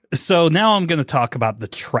unreal. So now I'm going to talk about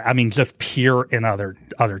just pure and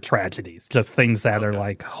other tragedies, just things that are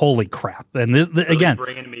like, holy crap. And again,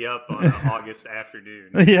 bringing me up on an August afternoon.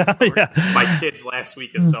 Yeah. My kids last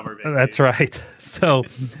week of summer vacation. That's right. So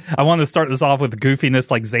I want to start this off with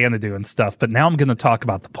goofiness like Xanadu and stuff, but now I'm going to talk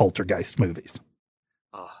about the Poltergeist movies.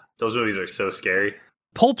 Oh, those movies are so scary.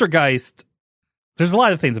 Poltergeist, there's a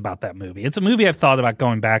lot of things about that movie. It's a movie I've thought about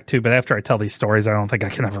going back to, but after I tell these stories, I don't think I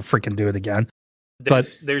can ever freaking do it again.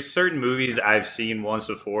 There's certain movies I've seen once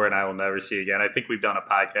before and I will never see again. I think we've done a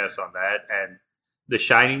podcast on that, and The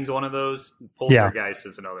Shining's one of those. Poltergeist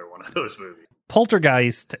is another one of those movies.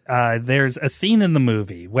 Poltergeist, there's a scene in the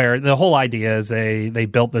movie where the whole idea is they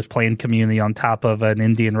built this planned community on top of an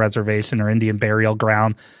Indian reservation or Indian burial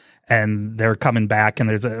ground, and they're coming back, and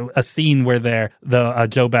there's a scene where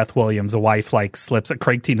Joe Beth Williams, the wife, like slips.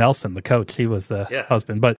 Craig T. Nelson, the coach, he was the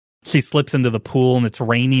husband, but she slips into the pool, and it's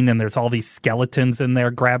raining, and there's all these skeletons in there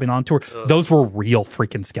grabbing onto her. Ugh. Those were real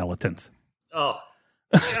freaking skeletons. Oh,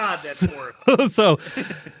 God, that's horrible.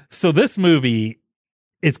 So this movie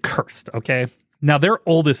is cursed. Okay, now their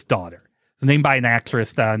oldest daughter is named by an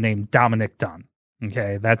actress named Dominique Dunne.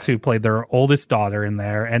 Okay, that's who played their oldest daughter in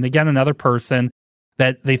there, and again, another person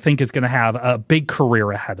that they think is going to have a big career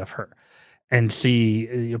ahead of her. And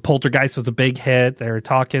Poltergeist was a big hit. They were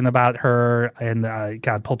talking about her, and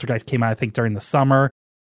Poltergeist came out, I think, during the summer.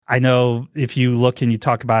 I know if you look and you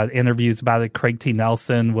talk about interviews about it, Craig T.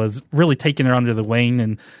 Nelson was really taking her under the wing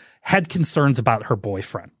and had concerns about her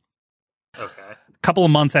boyfriend. Okay. A couple of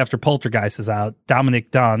months after Poltergeist is out, Dominique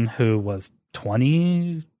Dunne, who was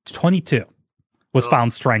 22, was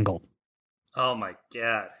found strangled. Oh, my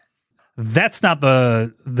God. That's not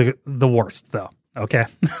the worst, though, okay?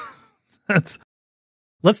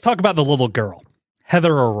 Let's talk about the little girl,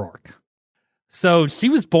 Heather O'Rourke. So she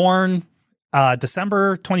was born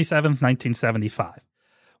December 27th, 1975,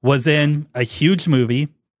 was in a huge movie,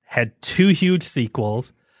 had 2 huge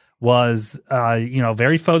sequels, was,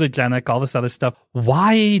 very photogenic, all this other stuff.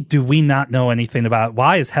 Why do we not know anything about,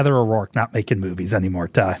 why is Heather O'Rourke not making movies anymore,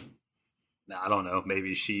 Ty? I don't know.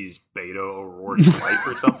 Maybe she's Beto O'Rourke's wife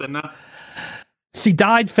or something now. She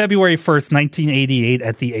died February 1st, 1988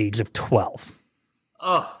 at the age of 12.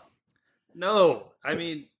 Oh, no. I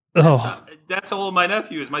mean, that's how old my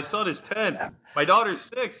nephew is. My son is 10. My daughter's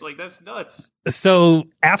 6. Like, that's nuts. So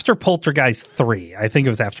after Poltergeist 3, I think it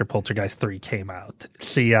was after Poltergeist 3 came out,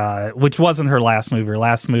 she, which wasn't her last movie. Her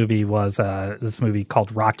last movie was this movie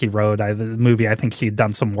called Rocky Road. The movie I think she had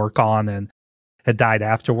done some work on and had died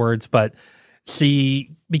afterwards. But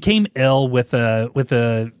she became ill with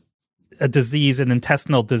a disease, an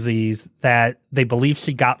intestinal disease that they believe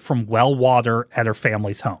she got from well water at her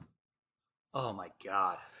family's home. Oh my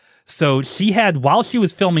God. So while she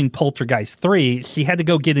was filming Poltergeist 3, she had to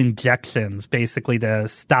go get injections basically to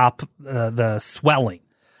stop the swelling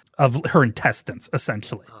of her intestines,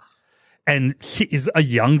 essentially. And she is a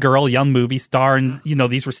young girl, young movie star. And,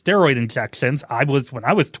 these were steroid injections. When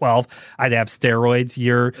I was 12, I'd have steroids.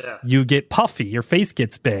 You get puffy, your face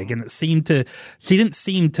gets big. And she didn't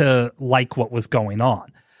seem to like what was going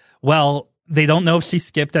on. Well, they don't know if she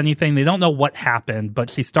skipped anything. They don't know what happened,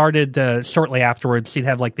 but she started shortly afterwards. She'd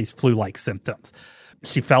have like these flu-like symptoms.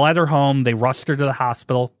 She fell at her home. They rushed her to the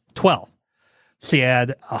hospital. 12. She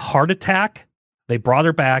had a heart attack. They brought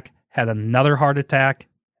her back, had another heart attack,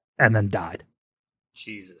 and then died.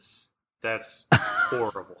 Jesus, that's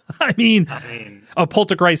horrible. I mean,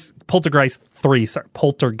 Poltergeist 3. Sorry,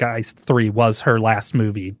 Poltergeist 3 was her last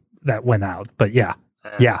movie that went out. But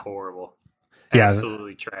that's horrible.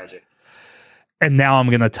 Absolutely tragic. And now I'm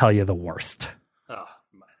going to tell you the worst. Oh,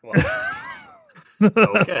 well,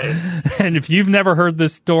 okay. And if you've never heard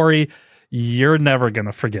this story, you're never going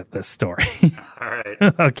to forget this story. All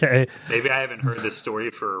right. Okay. Maybe I haven't heard this story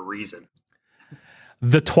for a reason.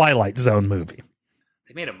 The Twilight Zone movie.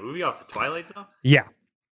 They made a movie off the Twilight Zone? Yeah.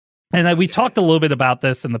 And we've talked a little bit about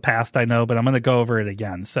this in the past, I know, but I'm going to go over it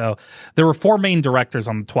again. So there were 4 main directors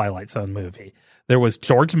on the Twilight Zone movie. There was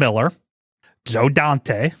George Miller, Joe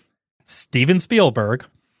Dante, Steven Spielberg,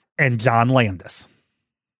 and John Landis.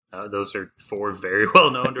 Those are 4 very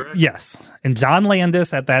well-known directors. Yes. And John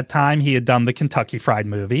Landis, at that time, he had done the Kentucky Fried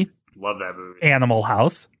Movie. Love that movie. Animal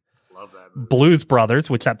House. Love that movie. Blues Brothers,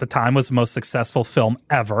 which at the time was the most successful film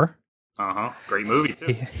ever. Great movie, too.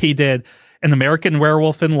 He did An American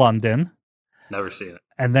Werewolf in London. Never seen it.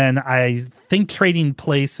 And then I think Trading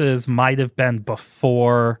Places might have been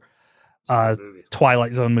before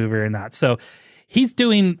Twilight Zone movie or not. So he's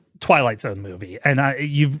doing Twilight Zone movie, and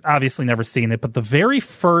you've obviously never seen it, but the very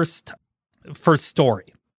first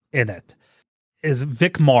story in it is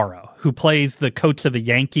Vic Morrow, who plays the coach of the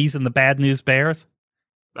Yankees in the Bad News Bears.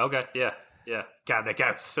 Okay, yeah. God, that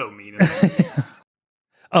guy was so mean.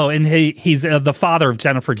 Oh, and he's the father of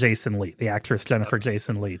Jennifer Jason Leigh, the actress Jennifer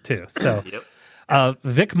Jason Leigh, too. So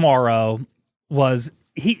Vic Morrow was...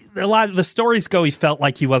 a lot of the stories go, he felt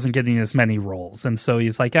like he wasn't getting as many roles. And so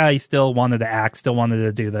he's like, he still wanted to act, still wanted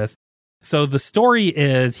to do this. So the story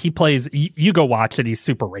is he plays, you go watch it, he's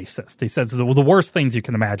super racist. He says the worst things you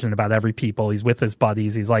can imagine about every people. He's with his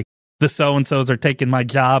buddies. He's like, the so-and-sos are taking my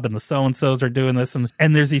job and the so-and-sos are doing this.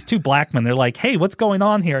 And there's these 2 black men. They're like, hey, what's going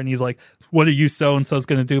on here? And he's like, what are you so-and-sos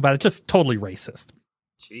going to do about it? Just totally racist.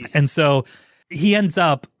 Jesus. And so he ends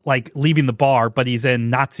up like leaving the bar, but he's in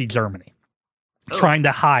Nazi Germany. Trying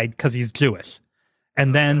to hide because he's Jewish.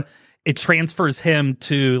 And then it transfers him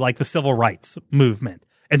to like the civil rights movement.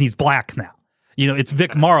 and he's black now. You know, it's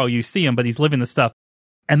Vic Morrow. You see him, but he's living the stuff.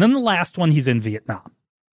 And then the last one, he's in Vietnam.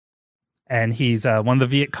 And he's one of the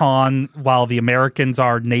Viet Cong while the Americans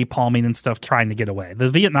are napalming and stuff trying to get away. The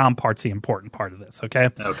Vietnam part's the important part of this, okay?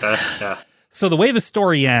 Okay, yeah. So the way the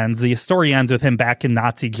story ends with him back in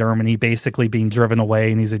Nazi Germany, basically being driven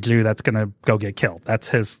away, and he's a Jew that's going to go get killed. That's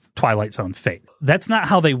his Twilight Zone fate. That's not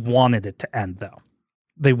how they wanted it to end, though.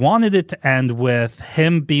 They wanted it to end with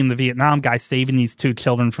him being the Vietnam guy, saving these 2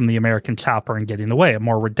 children from the American chopper and getting away, a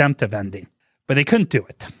more redemptive ending. But they couldn't do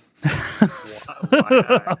it. Why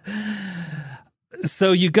not?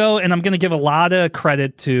 So you go, and I'm going to give a lot of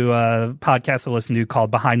credit to a podcast I listen to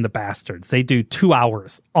called Behind the Bastards. They do 2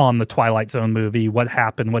 hours on the Twilight Zone movie, what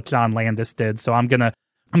happened, what John Landis did. So I'm gonna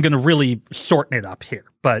really shorten it up here.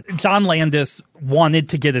 But John Landis wanted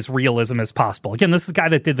to get as realism as possible. Again, this is the guy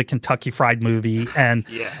that did the Kentucky Fried Movie and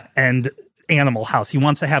Animal House. He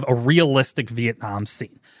wants to have a realistic Vietnam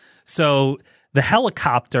scene. So the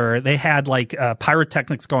helicopter, they had like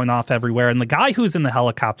pyrotechnics going off everywhere. And the guy who was in the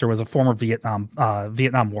helicopter was a former Vietnam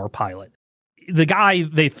War pilot. The guy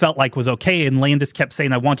they felt like was okay. And Landis kept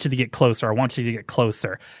saying, I want you to get closer. I want you to get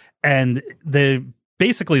closer. And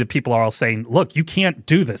basically the people are all saying, look, you can't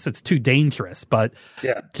do this. It's too dangerous. But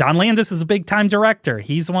John Landis is a big time director.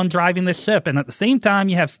 He's the one driving the ship. And at the same time,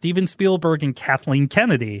 you have Steven Spielberg and Kathleen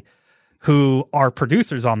Kennedy, who are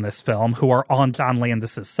producers on this film, who are on John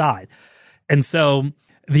Landis's side. And so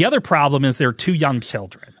the other problem is there are 2 young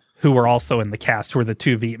children who were also in the cast, who are the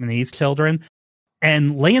 2 Vietnamese children.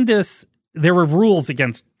 And Landis, there were rules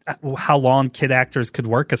against how long kid actors could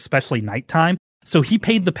work, especially nighttime. So he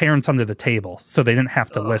paid the parents under the table so they didn't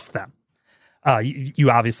have to list them.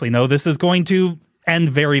 You obviously know this is going to end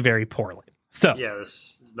very, very poorly. So yeah,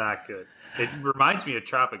 this is not good. It reminds me of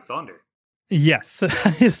Tropic Thunder. Yes.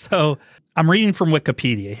 So I'm reading from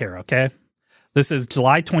Wikipedia here, okay? This is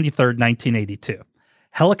July 23rd, 1982.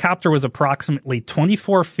 Helicopter was approximately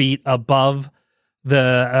 24 feet above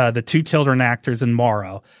the 2 children actors in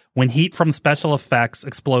Morrow when heat from special effects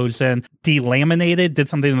explosion delaminated, did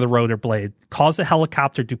something to the rotor blade, caused the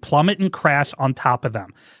helicopter to plummet and crash on top of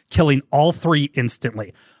them, killing all 3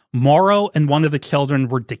 instantly. Morrow and one of the children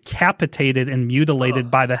were decapitated and mutilated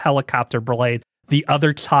by the helicopter blade. The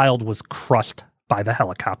other child was crushed by the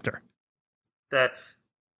helicopter. That's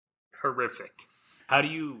horrific. How do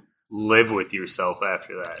you live with yourself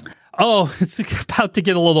after that? Oh, it's about to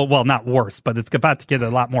get a little, well, not worse, but it's about to get a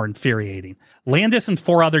lot more infuriating. Landis and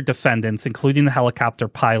 4 other defendants, including the helicopter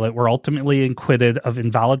pilot, were ultimately acquitted of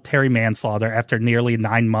involuntary manslaughter after nearly a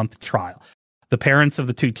 9-month trial. The parents of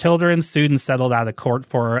the 2 children sued and settled out of court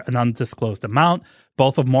for an undisclosed amount.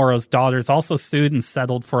 Both of Morrow's daughters also sued and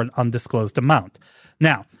settled for an undisclosed amount.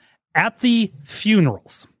 Now, at the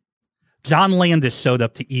funerals, John Landis showed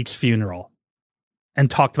up to each funeral and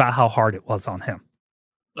talked about how hard it was on him.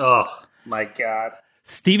 Oh, my God.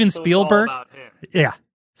 Steven Spielberg, all about him.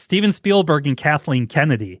 Steven Spielberg and Kathleen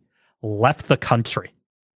Kennedy left the country.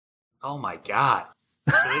 Oh, my God.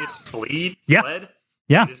 Did they just fled?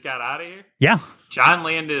 Yeah. They just got out of here? Yeah. John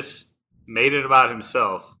Landis made it about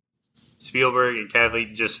himself. Spielberg and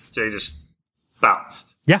Kathleen just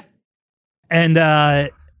bounced. Yeah. And,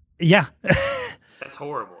 yeah. That's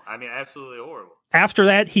horrible. I mean, absolutely horrible. After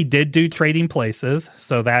that, he did do Trading Places,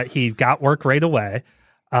 so that he got work right away.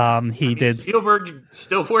 Did Spielberg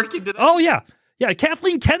still working today? Oh, yeah. Yeah,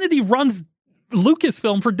 Kathleen Kennedy runs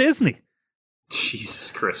Lucasfilm for Disney.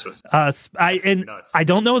 Jesus Christmas. I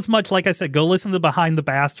don't know as much. Like I said, go listen to Behind the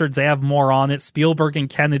Bastards. They have more on it. Spielberg and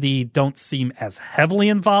Kennedy don't seem as heavily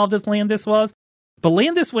involved as Landis was. But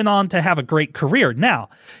Landis went on to have a great career. Now,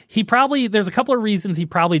 there's a couple of reasons he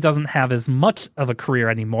probably doesn't have as much of a career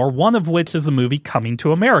anymore, one of which is the movie Coming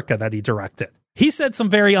to America that he directed. He said some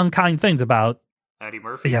very unkind things about Eddie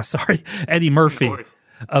Murphy. Yeah, sorry, Eddie Murphy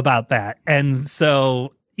about that. And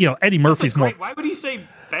so, Eddie Murphy's more. Why would he say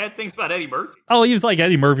bad things about Eddie Murphy? Oh, he was like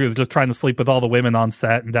Eddie Murphy was just trying to sleep with all the women on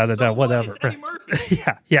set and whatever. It's Eddie Murphy.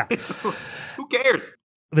 Yeah. Who cares?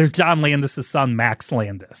 There's John Landis' son, Max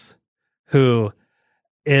Landis, who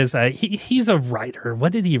is he's a writer.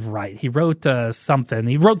 What did he write? He wrote something.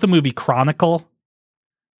 He wrote the movie Chronicle.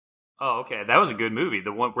 Oh, okay. That was a good movie.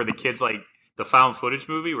 The one where the kids, like, the found footage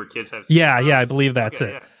movie where kids have... Yeah, I believe that's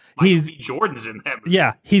it. Yeah. Michael B. Jordan's in that movie.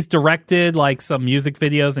 Yeah, he's directed, like, some music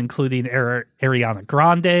videos, including Ariana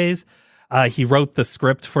Grande's. He wrote the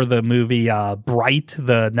script for the movie Bright,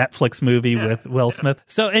 the Netflix movie with Will Smith.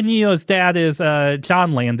 So, and his dad is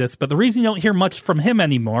John Landis, but the reason you don't hear much from him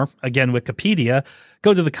anymore, again, Wikipedia,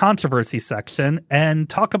 go to the controversy section and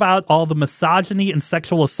talk about all the misogyny and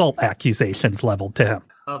sexual assault accusations leveled to him.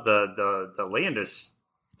 Oh, the Landis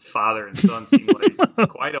father and son seem like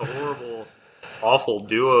quite a horrible, awful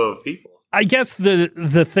duo of people. I guess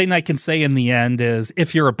the thing I can say in the end is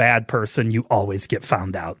if you're a bad person, you always get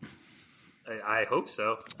found out. I hope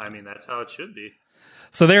so. I mean, that's how it should be.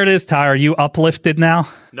 So there it is, Ty. Are you uplifted now?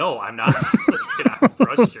 No, I'm not uplifted. I'm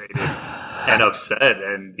frustrated and upset.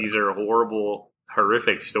 And these are horrible,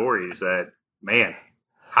 horrific stories that, man,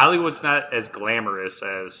 Hollywood's not as glamorous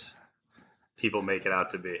as people make it out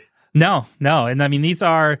to be. No. And I mean, these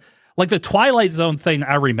are like the Twilight Zone thing.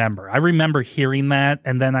 I remember hearing that.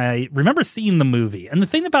 And then I remember seeing the movie. And the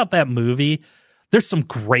thing about that movie, there's some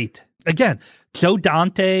great, again, Joe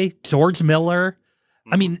Dante, George Miller.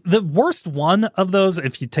 I mean, the worst one of those,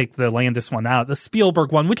 if you take the Landis one out, the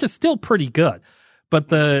Spielberg one, which is still pretty good. But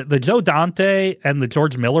the Joe Dante and the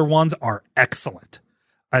George Miller ones are excellent.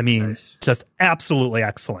 I mean, just absolutely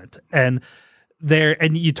excellent. And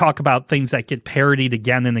you talk about things that get parodied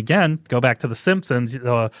again and again. Go back to The Simpsons,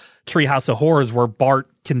 Treehouse of Horrors, where Bart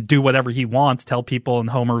can do whatever he wants, tell people, and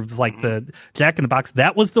Homer's like the Jack in the Box.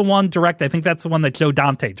 That was the one I think that's the one that Joe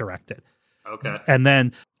Dante directed. Okay. And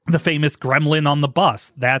then the famous Gremlin on the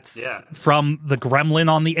bus. That's from the Gremlin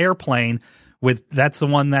on the airplane. That's the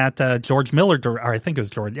one that George Miller, or I think it was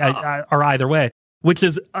George, or either way, which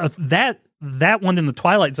is that one in the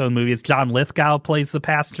Twilight Zone movie. It's John Lithgow plays the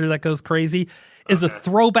passenger that goes crazy. Is a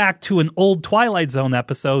throwback to an old Twilight Zone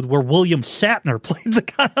episode where William Shatner played the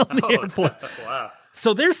guy on the airplane. Wow.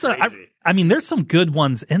 So there's some, I mean, there's some good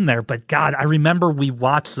ones in there, but God, I remember we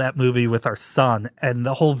watched that movie with our son and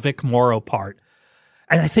the whole Vic Morrow part.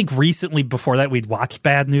 And I think recently before that, we'd watched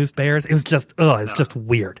Bad News Bears. It was just, it's just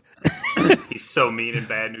weird. He's so mean in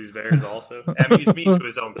Bad News Bears also. I mean, he's mean to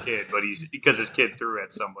his own kid, but because his kid threw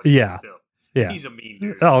at somebody. Yeah. Still, yeah. He's a mean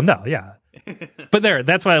dude. Oh, no, yeah. But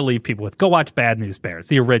that's what I leave people with. Go watch Bad News Bears,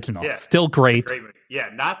 the original. Yeah, still great. Great movie. Yeah,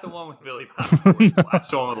 not the one with Billy Bob. Watch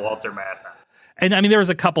the one with Walter Matthau. And I mean, there was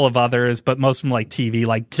a couple of others, but most of them like TV,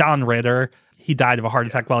 like John Ritter. He died of a heart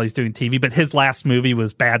attack while he's doing TV, but his last movie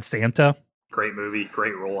was Bad Santa. Great movie,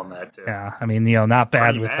 great role in that too. Yeah, I mean, not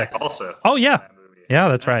bad Bernie with Mac that. Also. Oh yeah, yeah,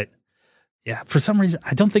 that's right. Yeah, for some reason,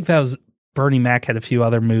 I don't think that was Bernie Mac. Had a few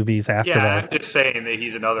other movies after that. I'm just saying that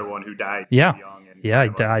he's another one who died. Yeah, young and he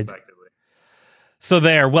died. So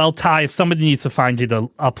there. Well, Ty, if somebody needs to find you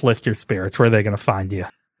to uplift your spirits, where are they going to find you?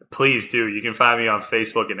 Please do. You can find me on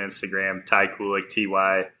Facebook and Instagram, Ty Kulik,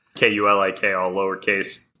 TYKULIK, all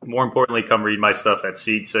lowercase. More importantly, come read my stuff at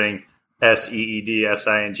SeedSing,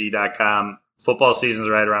 SEEDSING.com. Football season's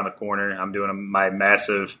right around the corner. I'm doing my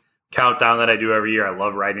massive countdown that I do every year. I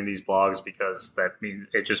love writing these blogs because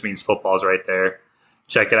it just means football's right there.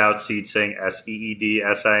 Check it out, SeedSing,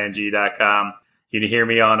 SEEDSING.com. You can hear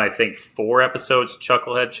me on, I think, 4 episodes of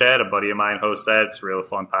Chucklehead Chat. A buddy of mine hosts that. It's a real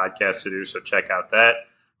fun podcast to do, so check out that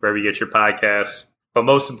wherever you get your podcasts. But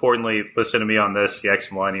most importantly, listen to me on this, the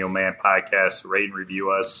Ex-Millennial Man podcast. Rate and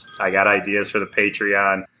review us. I got ideas for the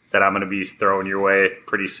Patreon that I'm going to be throwing your way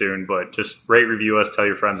pretty soon. But just rate, review us, tell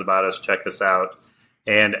your friends about us, check us out.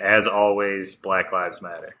 And as always, Black Lives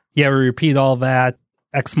Matter. Yeah, we repeat all that.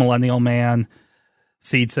 Ex-Millennial Man,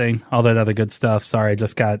 SeedSing, all that other good stuff. Sorry, I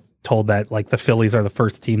just got told that like the Phillies are the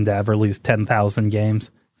first team to ever lose 10,000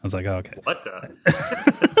 games. I was like, oh, okay. What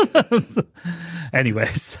the? Anyway,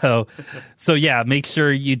 so yeah, make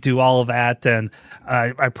sure you do all of that. And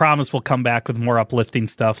I promise we'll come back with more uplifting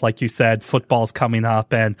stuff. Like you said, football's coming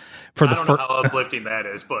up. And for the I don't know how uplifting that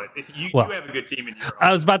is, but you have a good team in your own.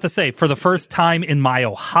 I was about to say, for the first time in my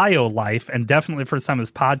Ohio life, and definitely the first time in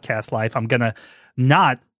this podcast life, I'm going to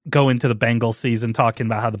not go into the Bengals season talking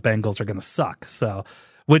about how the Bengals are going to suck. So,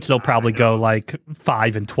 which they'll probably go like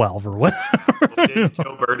 5-12 or whatever. Did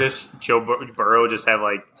Joe Burrow just have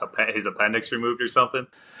like his appendix removed or something?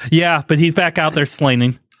 Yeah, but he's back out there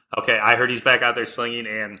slinging. Okay, I heard he's back out there slinging,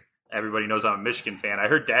 and everybody knows I'm a Michigan fan. I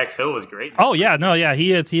heard Dax Hill was great. Oh yeah, no, yeah,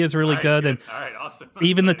 he is. He is really good. And all right, awesome.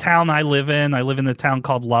 Even the town I live in a town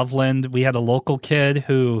called Loveland. We had a local kid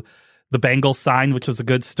who the Bengals signed, which was a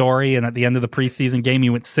good story. And at the end of the preseason game, he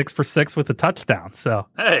went 6 for 6 with a touchdown. So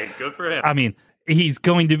hey, good for him. I mean, he's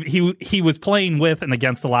going to he was playing with and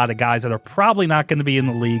against a lot of guys that are probably not going to be in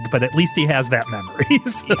the league, but at least he has that memory.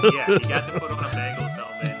 So. He got to put on a Bengals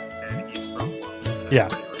helmet, and he's from Loveland.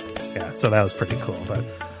 Yeah, so that was pretty cool. But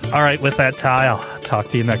all right, with that, Ty, I'll talk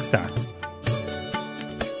to you next time.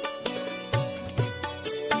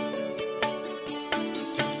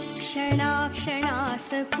 क्षणाक्षणास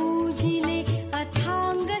पूजिले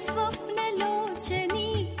अथांग स्वप्न लोचनी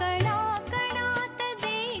कणा कणात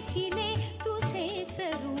देखिले तुझेच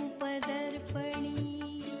रूप दर्पणी.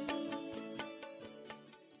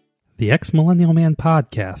 The Ex-Millennial Man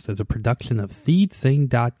podcast is a production of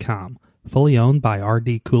SeedSing.com. Fully owned by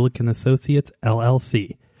R.D. Kulik & Associates,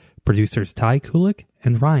 LLC. Producers Ty Kulik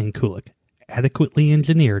and Ryan Kulik. Adequately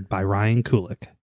engineered by Ryan Kulik.